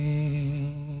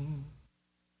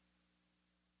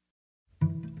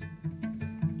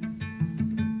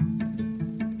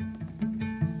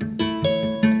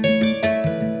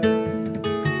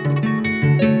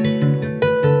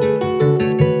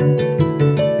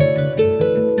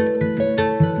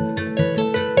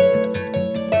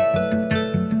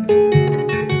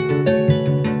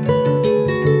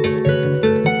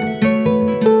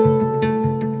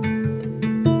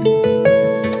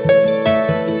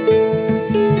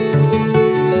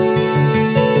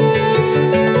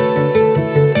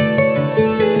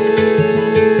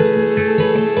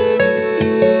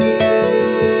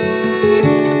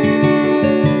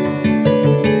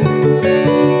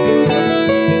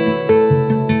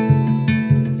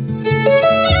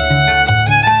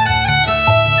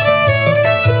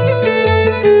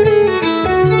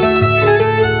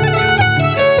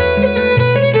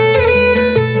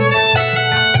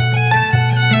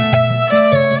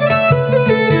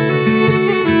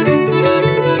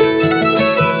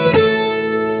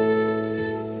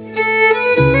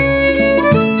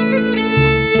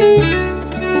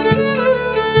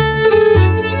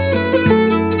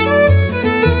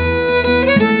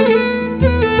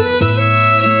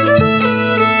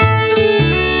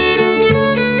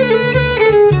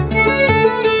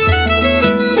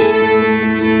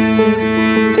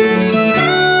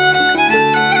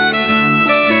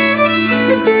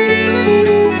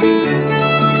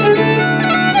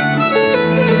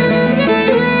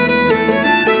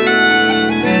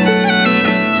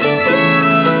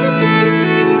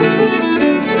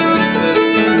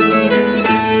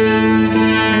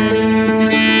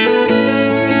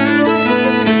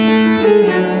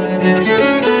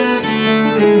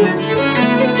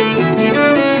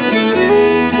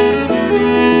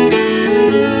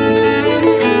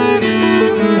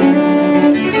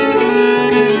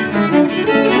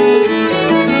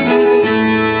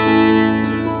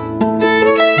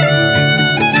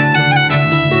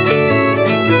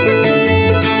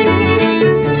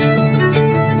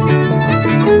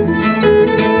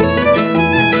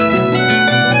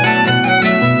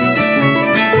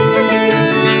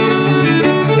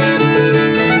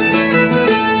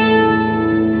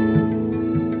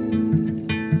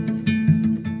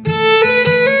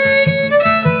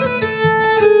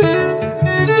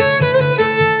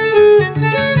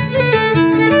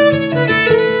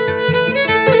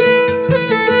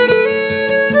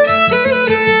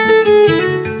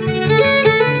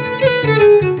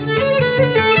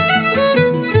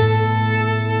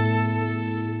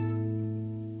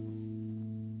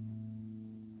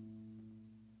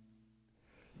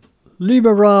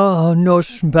 Libera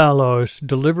nos malos,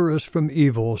 deliver us from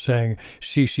evil, sang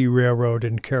C.C. Railroad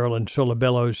in Carolyn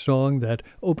Solabello's song that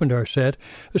opened our set,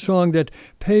 a song that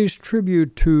pays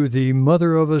tribute to the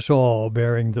mother of us all,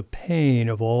 bearing the pain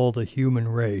of all the human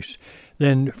race.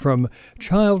 Then from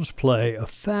Child's Play, a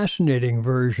fascinating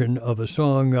version of a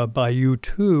song by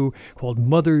U2 called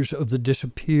Mothers of the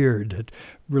Disappeared that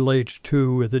relates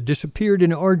to the disappeared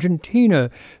in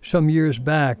Argentina some years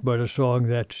back, but a song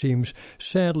that seems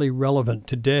sadly relevant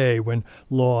today when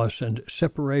loss and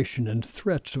separation and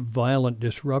threats of violent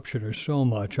disruption are so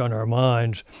much on our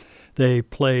minds. They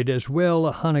played as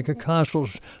well Hanukkah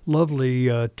Castle's lovely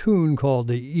tune called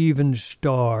The Even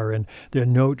Star, and their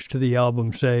notes to the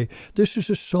album say, "This is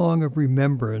a song of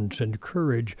remembrance and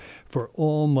courage for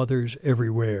all mothers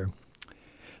everywhere."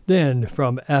 Then,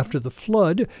 from After the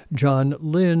Flood, John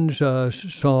Lynn's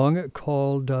song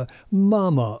called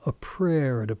Mama, a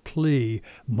prayer and a plea.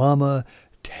 Mama,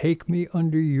 take me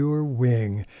under your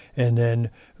wing. And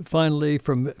then, finally,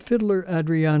 from fiddler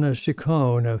Adriana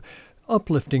Ciccone, a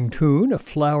uplifting tune, a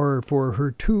flower for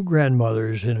her two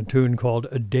grandmothers in a tune called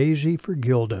A Daisy for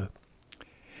Gilda.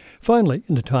 Finally,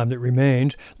 in the time that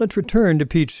remains, let's return to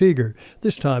Pete Seeger,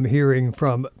 this time hearing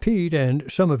from Pete and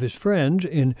some of his friends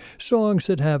in songs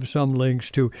that have some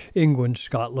links to England,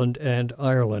 Scotland, and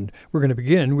Ireland. We're going to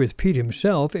begin with Pete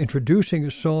himself introducing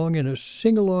a song in a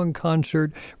sing-along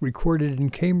concert recorded in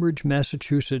Cambridge,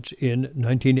 Massachusetts in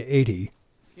 1980.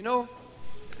 You know,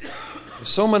 there's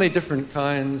so many different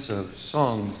kinds of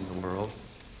songs in the world,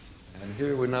 and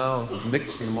here we're now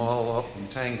mixing them all up and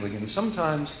tangling, and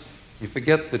sometimes you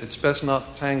forget that it's best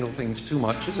not to tangle things too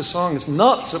much. It's a song that's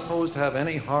not supposed to have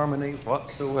any harmony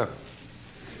whatsoever.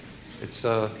 It's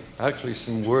actually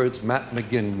some words Matt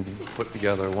McGinn put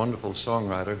together, a wonderful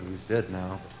songwriter who's dead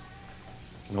now.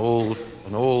 It's an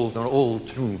old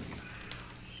tune.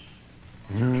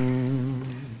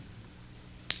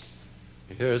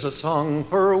 Here's a song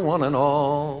for one and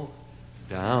all,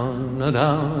 down,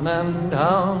 down, and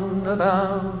down,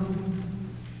 down.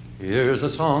 Here's a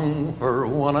song for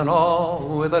one and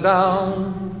all with a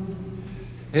down.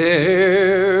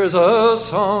 Here's a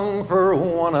song for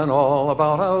one and all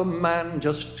about a man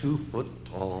just 2 foot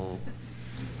tall,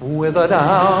 with a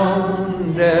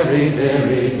down, derry,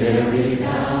 derry, derry,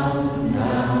 down,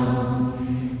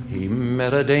 down. He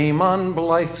met a dame on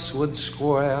Blytheswood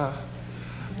Square,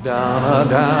 down,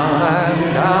 down,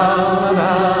 and down,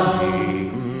 down. He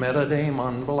met a dame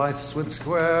on Blytheswood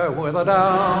Square with a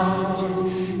down.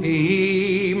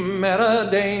 He met a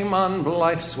dame on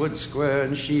Blytheswood Square,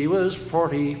 and she was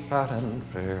 40, fat and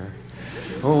fair,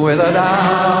 with a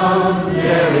down,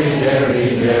 derry,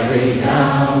 derry, derry,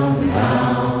 down,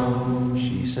 down.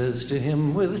 She says to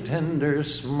him with tender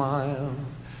smile,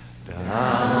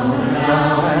 down,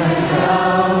 down, and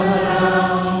down,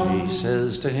 down. She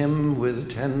says to him with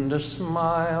tender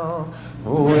smile,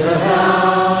 with a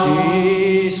down.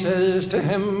 She says to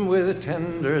him with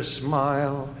tender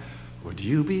smile, would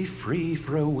you be free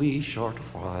for a wee short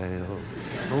while?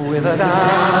 With a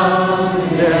down,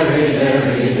 derry,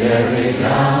 derry, derry,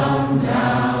 down,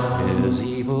 down. His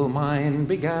evil mind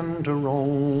began to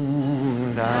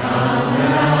roam, down,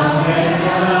 down,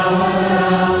 down,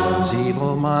 down. His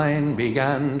evil mind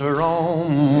began to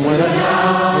roam, with a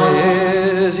down.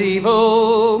 His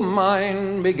evil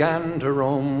mind began to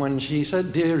roam when she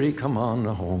said, dearie, come on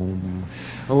home.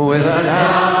 With a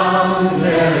down,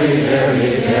 derry,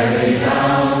 derry, derry,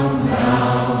 down,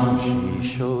 down. She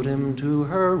showed him to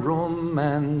her room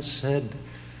and said,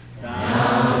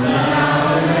 down,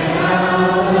 down,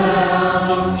 down,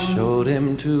 down. She showed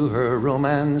him to her room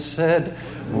and said,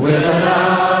 with a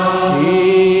down.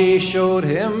 She showed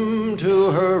him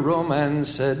to her room and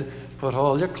said, put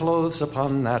all your clothes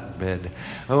upon that bed.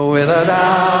 With a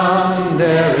down,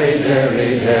 derry,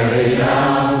 derry, derry,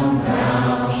 down,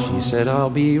 down. She said,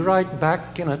 I'll be right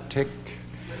back in a tick.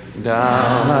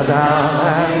 Down, a down,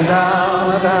 and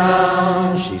down, a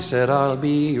down. She said, I'll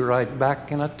be right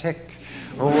back in a tick.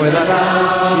 With a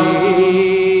down,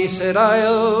 she said,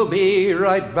 I'll be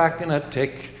right back in a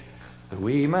tick. The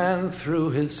wee man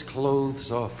threw his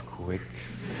clothes off quick.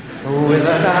 With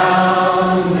a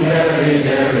down, derry,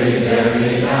 derry,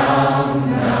 derry, down,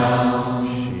 down.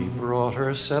 She brought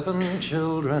her 7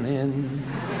 children in.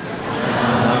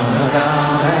 Down,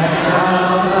 down, and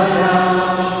down,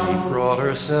 down. She brought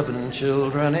her 7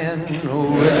 children in.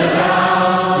 With a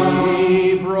down,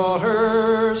 she brought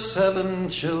her 7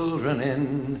 children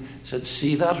in. Said,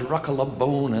 see that ruckle of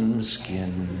bone and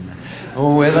skin.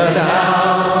 With a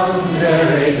down,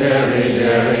 derry, derry,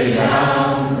 derry,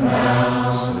 down,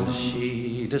 down. Said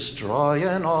she,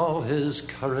 destroying all his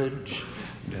courage.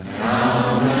 Down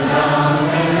and down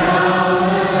and down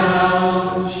and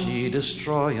down. Said she,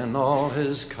 destroying all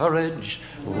his courage.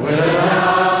 With a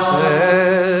down.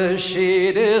 Says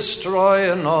she,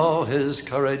 destroying all his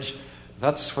courage.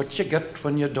 That's what you get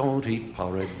when you don't eat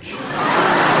porridge. With a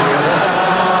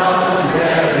down,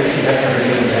 derry,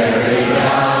 derry, derry,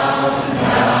 down,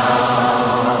 down.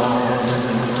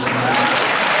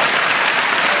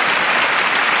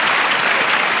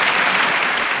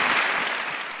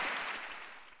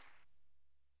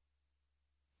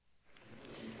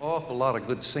 Awful lot of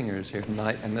good singers here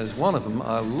tonight, and there's one of them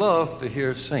I love to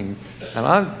hear sing. And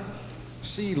I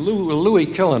see Louis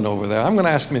Killen over there. I'm going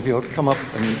to ask him if he'll come up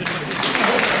and...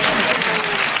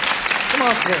 Come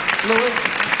on here, Louis.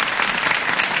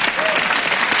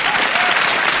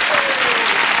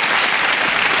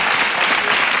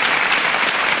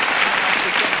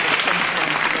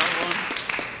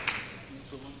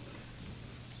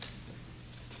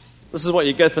 This is what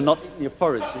you get for not eating your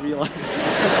porridge, you realize?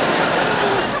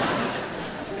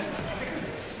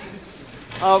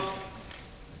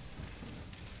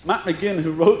 Matt McGinn,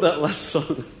 who wrote that last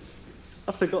song,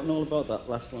 I've forgotten all about that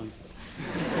last line.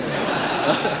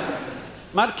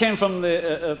 Matt came from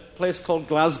a place called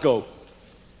Glasgow,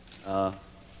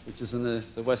 which is in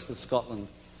the west of Scotland.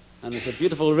 And there's a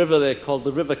beautiful river there called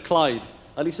the River Clyde.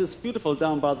 At least it's beautiful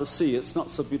down by the sea. It's not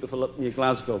so beautiful up near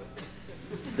Glasgow,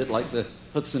 a bit like the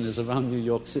Hudson is around New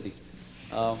York City.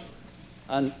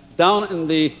 And down in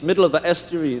the middle of the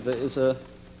estuary, there is a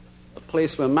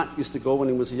place where Matt used to go when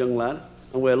he was a young lad,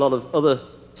 and where a lot of other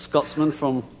Scotsmen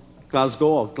from Glasgow,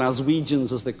 or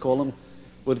Glaswegians as they call them,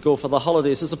 would go for the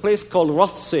holidays. There's a place called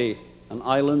Rothsay, an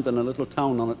island and a little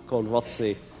town on it called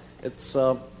Rothsay. It's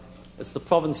the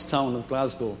province town of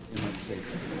Glasgow, you might say.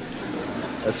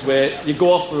 That's where you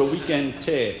go off for a weekend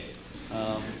tear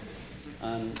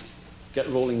and get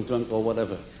rolling drunk or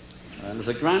whatever. And there's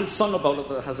a grand song about it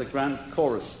that has a grand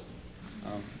chorus.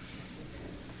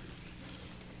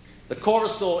 The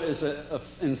chorus, though, is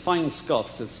in fine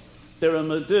Scots. It's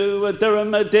Dirramadoo, a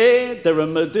dirramadee,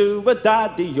 dirramadoo, a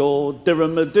daddy-o,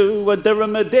 dirramadoo, a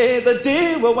dirramadee, the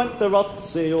day we went to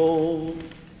Rothsay-o.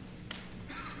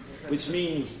 Which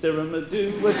means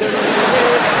dirramadoo, a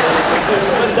dirramadee,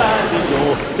 dirramadoo, a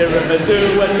daddy-o,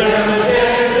 dirramadoo, a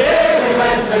dirramadee, the day we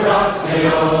went to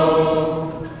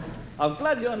Rothsay-o. I'm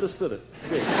glad you understood it.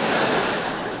 Great.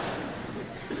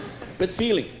 With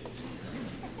feeling.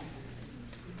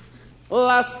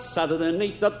 Last Saturday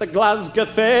night at the Glasgow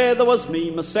Fair, there was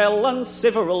me, mysel, and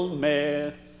several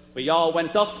mair. We all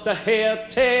went off to Hare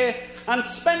Tay and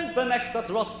spent the night at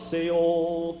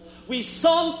Rothsay-o. We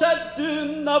sauntered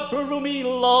down the broomy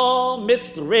law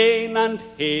midst rain and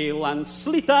hail and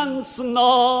sleet and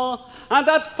snow. And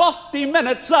at 40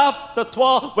 minutes after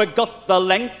 12, we got the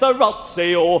length of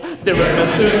Rothsay-o.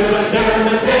 Dirramadoo, a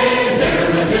dirramadee,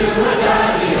 dirramadoo, a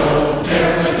daddy-o,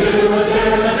 dirramadoo, a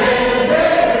dirramadee.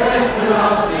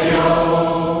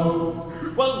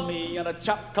 Well, me and a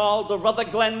chap called the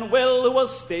Rutherglen Will, who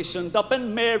was stationed up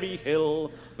in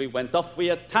Maryhill, we went off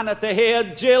wi' a tanner to hear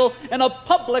Jill in a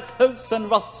public house in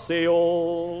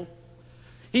Rothsay-o.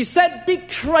 He said, be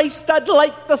Christ, I'd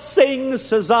like to sing.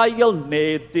 Says I, you'll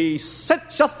nae do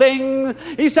such a thing.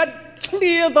 He said,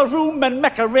 clear the room and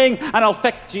make a ring, and I'll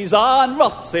fetch yous on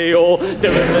Rothsay-o.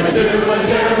 Dirramadoo, a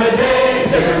dirramadee,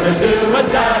 dirramadoo, a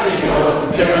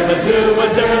daddy-o, dirramadoo, a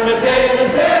dirramadee, the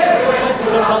day we went to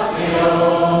Rothsay-o.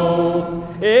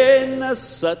 In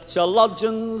such a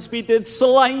lodgings we did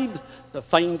slide to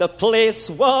find a place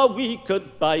where we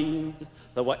could bide.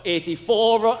 There were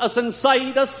 84 of us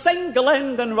inside a single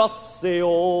end in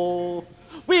Rothsay-o.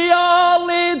 We all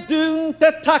lay down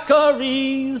to tack our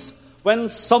ease, when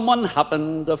someone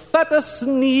happened to fat a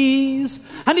sneeze,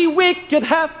 and he wicked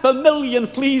 500,000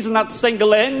 fleas in that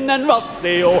single inn, and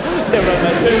Rotsy-o,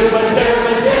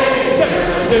 dirrim-a-doo-a-dirrim-a-day,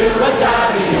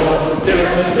 dirrim-a-doo-a-daddy-o,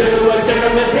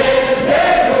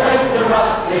 dirrim-a-doo-a-dirrim-a-day, went to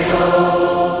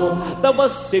Rotsy-o. There were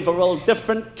several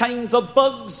different kinds of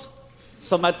bugs.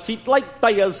 Some had feet like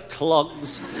dyers'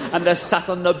 clogs, and they sat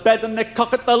on the bed and they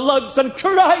cocked the lugs and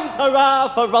cried hurrah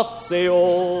for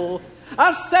Rotsy-o.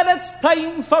 I said it's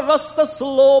time for us to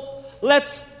slope,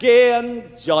 let's go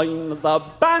and join the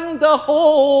band of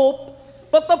hope.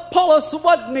 But the police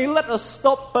wouldn't let us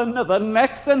stop another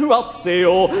next in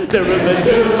Rotsy-o.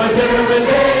 Dirrim-a-doo-a,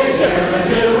 dirrim-a-day,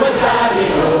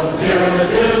 dirrim-a-doo-a-daddy-o,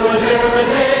 dirrim-a-doo-a,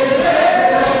 dirrim-a-day, the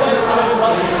day we went to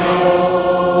Rotsy-o.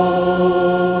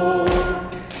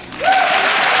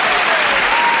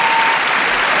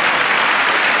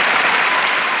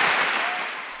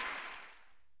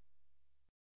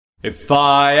 If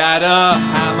I had a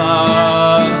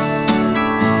hammer,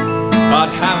 I'd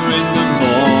hammer in the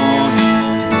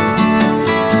morning,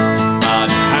 I'd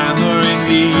hammer in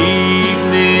the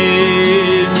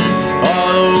evening,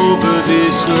 all over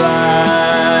this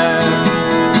land.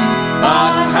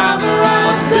 I'd hammer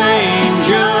out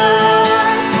danger,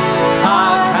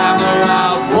 I'd hammer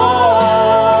out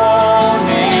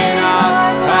warning,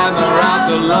 I'd hammer out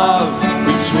the love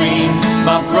between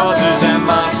my brothers and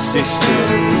my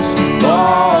sisters. All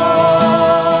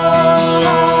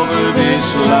over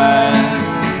this land.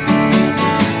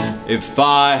 If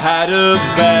I had a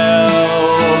bell,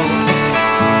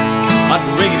 I'd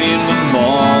ring it in the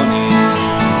morning,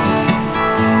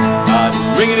 I'd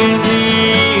ring it in the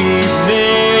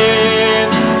evening,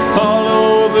 all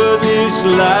over this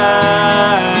land.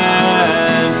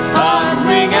 I'd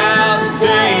ring out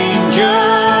danger,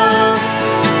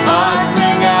 I'd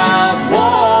ring out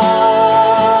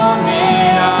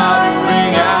warning, I'd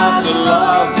ring out the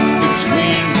love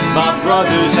between my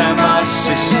brothers and my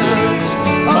sisters,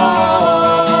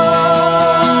 all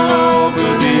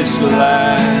over this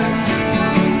land.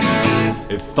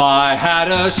 If I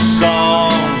had a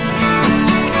song,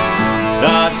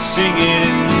 I'd sing it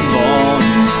in the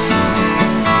morning,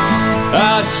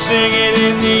 I'd sing it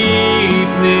in the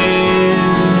evening,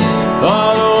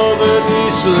 all over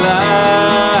this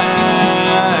land.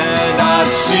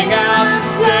 I'd sing out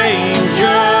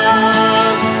danger,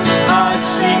 I'd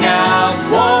sing out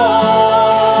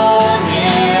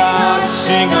warning, I'd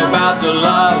sing about the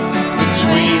love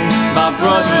between my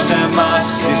brothers and my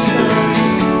sisters,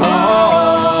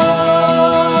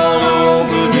 all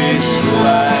over this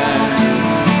land.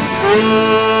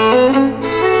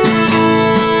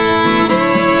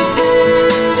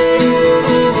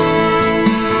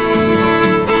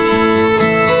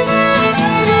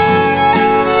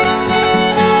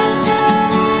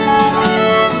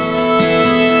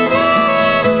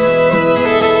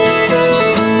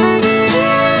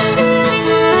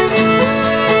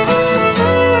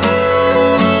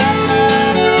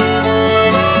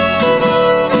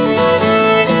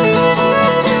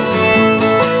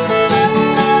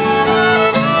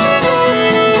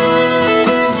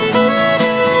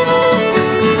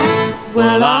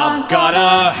 Well, I've got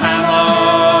a hammer,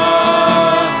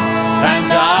 and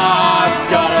I've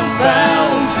got a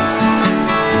belt,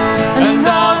 and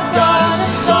I've got a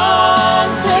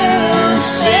song to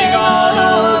sing all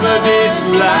over this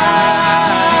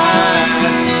land.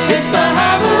 It's the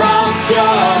hammer of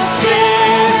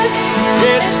justice,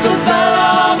 it's the bell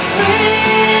of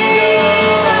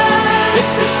freedom,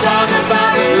 it's the song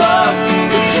about love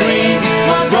between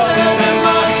my brothers and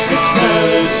my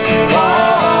sisters.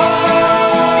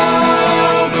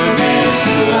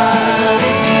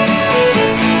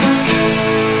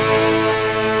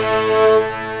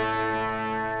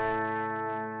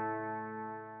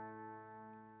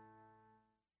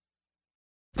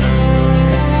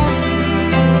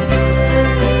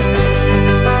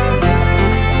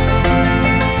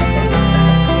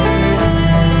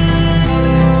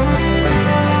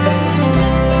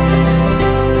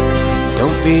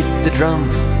 Don't beat the drum,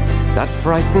 that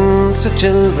frightens the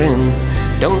children.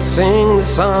 Don't sing the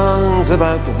songs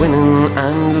about winning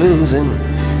and losing.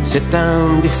 Sit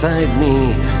down beside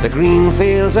me, the green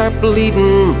fields are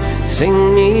bleeding.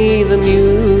 Sing me the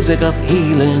music of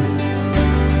healing.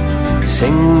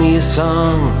 Sing me a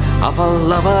song of a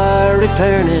lover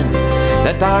returning.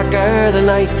 The darker the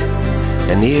night,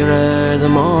 the nearer the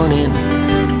morning.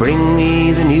 Bring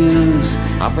me the news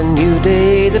of a new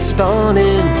day that's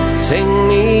dawning. Sing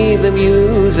me the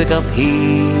music of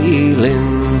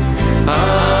healing.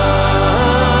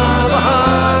 Ah, the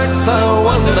hearts of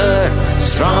wonder,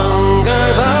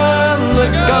 stronger than the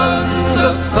guns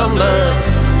of thunder.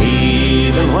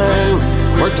 Even when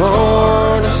we're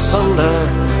torn asunder,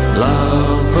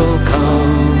 love will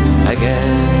come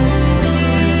again.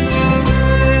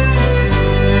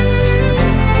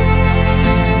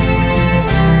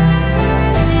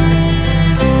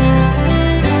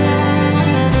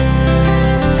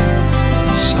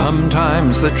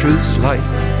 Sometimes the truth's like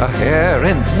a hair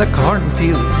in the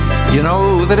cornfield. You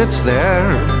know that it's there,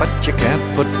 but you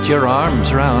can't put your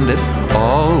arms around it.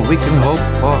 All we can hope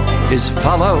for is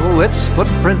follow its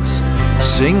footprints.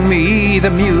 Sing me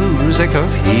the music of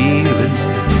healing.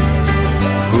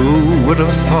 Who would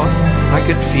have thought I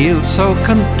could feel so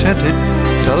contented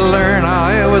to learn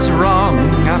I was wrong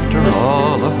after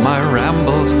all of my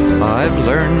rambles? I've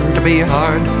learned to be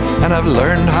hard and I've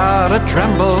learned how to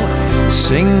tremble.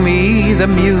 Sing me the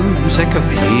music of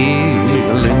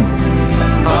healing.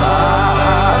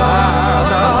 Ah,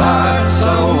 the heart's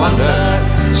a wonder,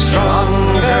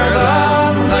 stronger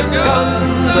than the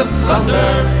guns of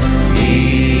thunder.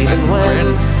 Even when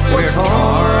we're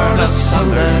torn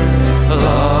asunder,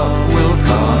 love will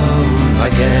come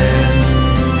again.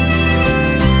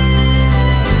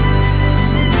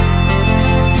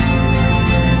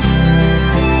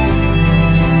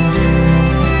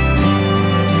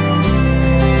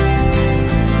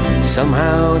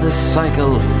 Somehow the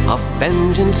cycle of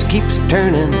vengeance keeps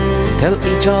turning, till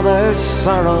each other's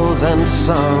sorrows and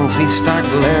songs we start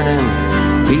learning.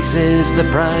 Peace is the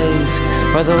prize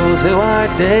for those who are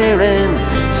daring.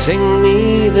 Sing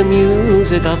me the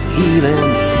music of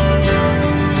healing.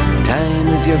 Time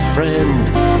is your friend,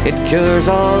 it cures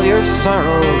all your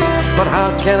sorrows. But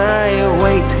how can I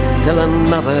wait till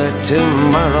another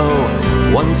tomorrow?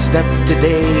 One step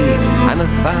today and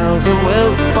 1,000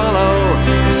 will follow.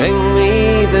 Sing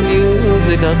me the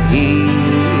music of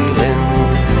healing.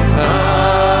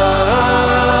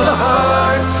 Ah, the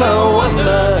heart's a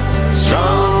wonder,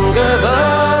 stronger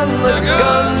than the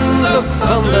guns of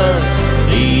thunder.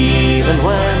 Even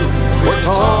when we're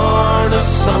torn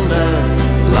asunder,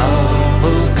 love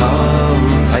will come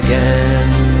again.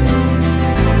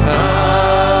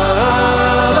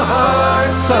 Ah, the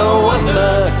heart's a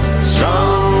wonder,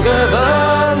 stronger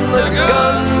than the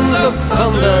guns of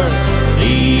thunder.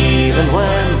 Even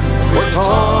when we're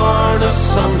torn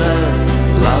asunder,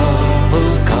 love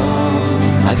will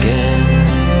come again.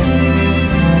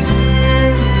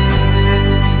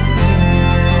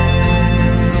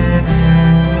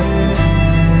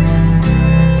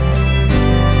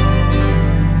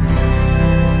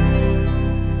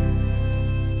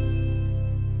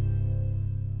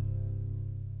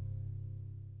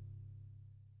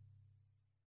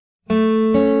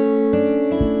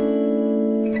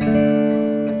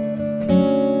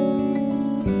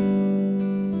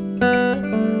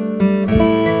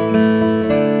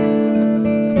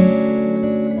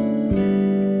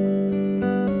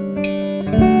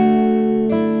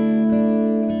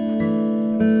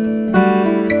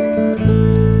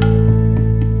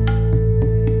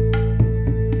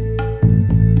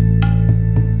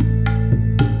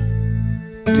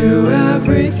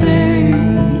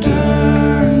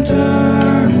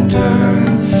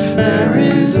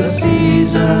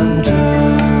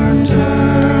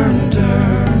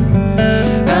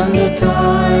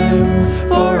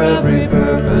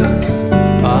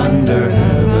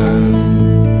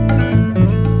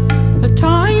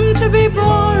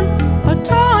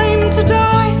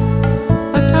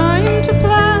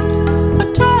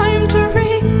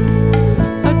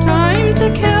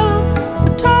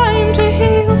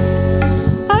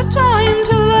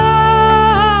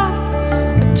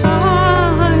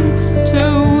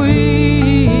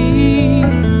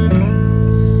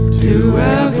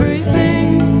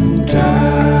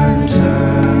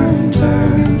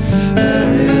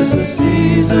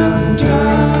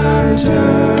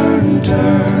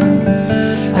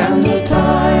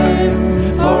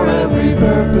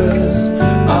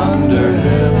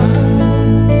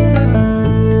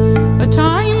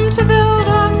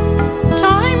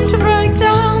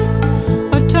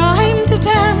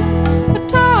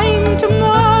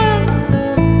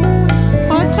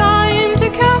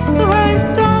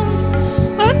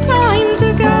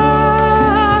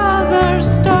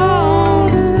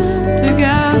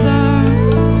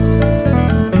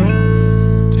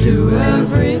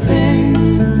 Every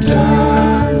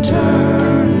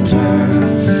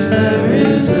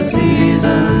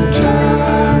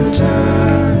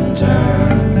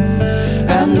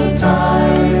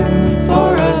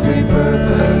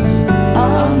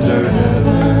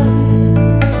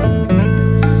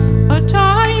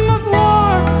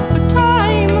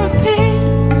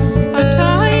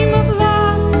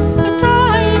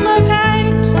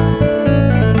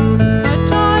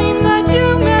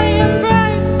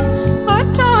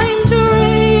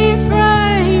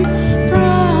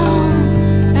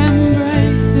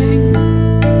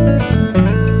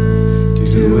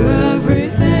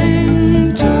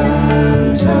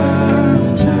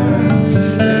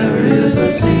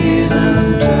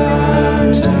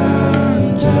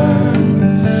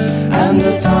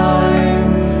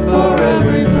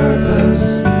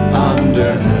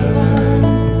under heaven.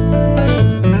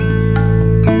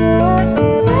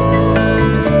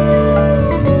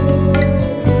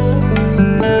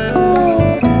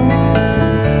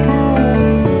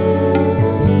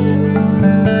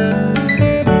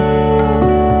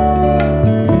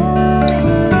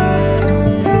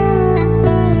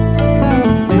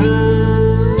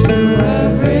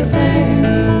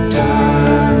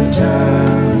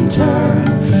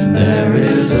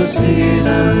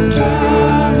 Season,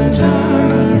 turn,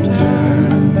 turn,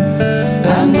 turn,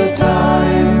 and the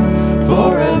time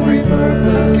for every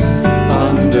purpose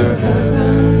under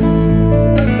heaven.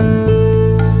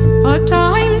 A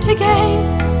time to gain,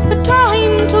 a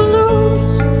time to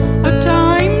lose, a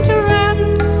time to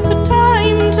rend, a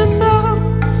time to sow,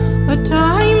 a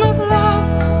time of love,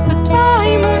 a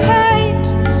time of hate,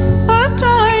 a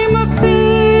time of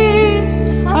peace.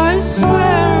 I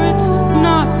swear it's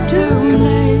not too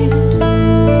late.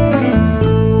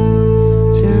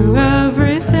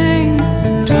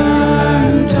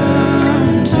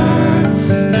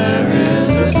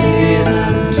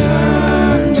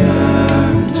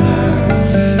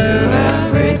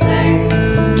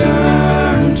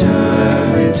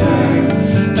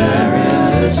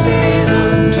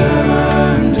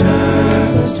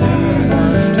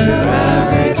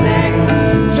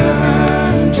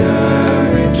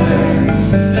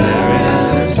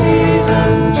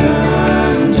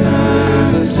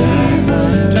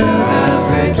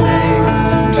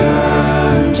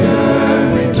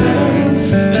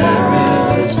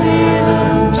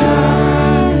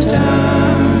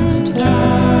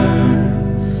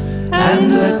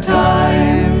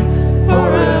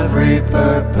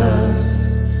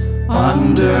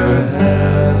 Under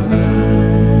heaven.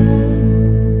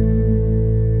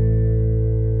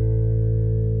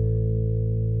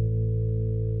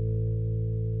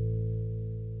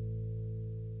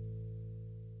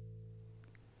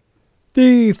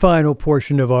 The final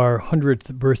portion of our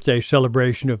 100th birthday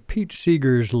celebration of Pete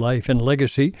Seeger's life and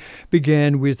legacy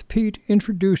began with Pete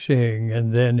introducing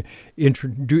and then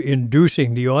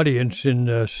inducing the audience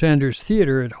in Sanders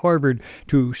Theater at Harvard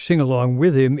to sing along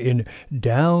with him in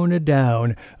Down a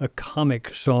Down, a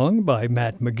comic song by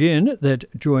Matt McGinn that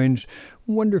joins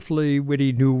wonderfully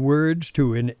witty new words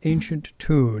to an ancient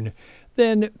tune.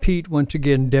 Then Pete once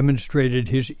again demonstrated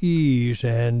his ease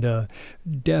and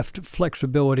deft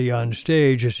flexibility on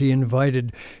stage as he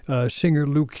invited singer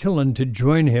Lou Killen to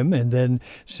join him and then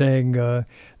sang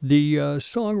the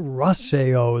song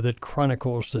Rosseo that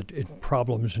chronicles the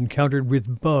problems encountered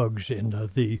with bugs in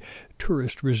the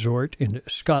tourist resort in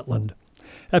Scotland.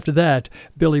 After that,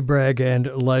 Billy Bragg and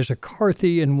Eliza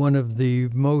Carthy in one of the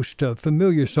most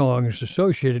familiar songs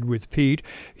associated with Pete,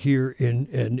 here in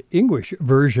an English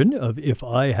version of If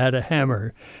I Had a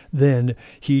Hammer. Then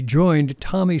he joined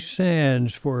Tommy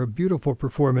Sands for a beautiful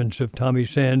performance of Tommy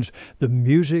Sands' The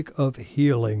Music of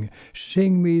Healing.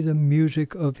 Sing me the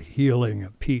music of healing,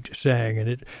 Pete sang, and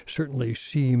it certainly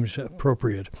seems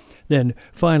appropriate. Then,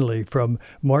 finally, from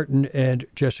Martin and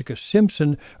Jessica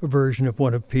Simpson, a version of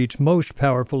one of Pete's most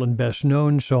powerful and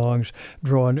best-known songs,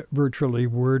 drawn virtually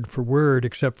word for word,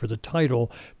 except for the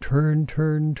title, Turn,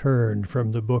 Turn, Turn,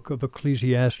 from the book of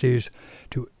Ecclesiastes.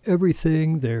 To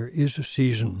everything there is a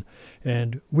season.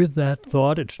 And with that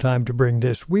thought, it's time to bring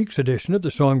this week's edition of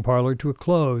the Song Parlor to a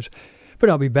close. But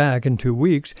I'll be back in 2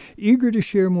 weeks, eager to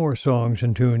share more songs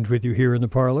and tunes with you here in the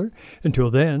parlor.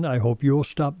 Until then, I hope you'll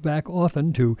stop back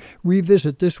often to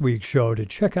revisit this week's show, to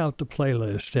check out the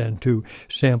playlist, and to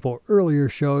sample earlier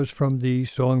shows from the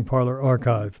Song Parlor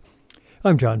archive.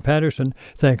 I'm John Patterson.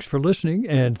 Thanks for listening,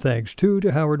 and thanks too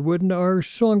to Howard Wooden, our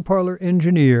Song Parlor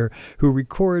engineer, who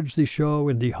records the show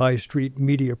in the High Street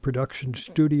Media Production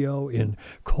Studio in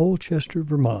Colchester,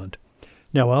 Vermont.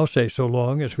 Now I'll say so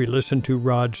long as we listen to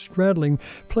Rod Stradling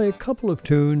play a couple of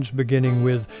tunes beginning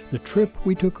with The Trip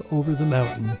We Took Over the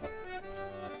Mountain.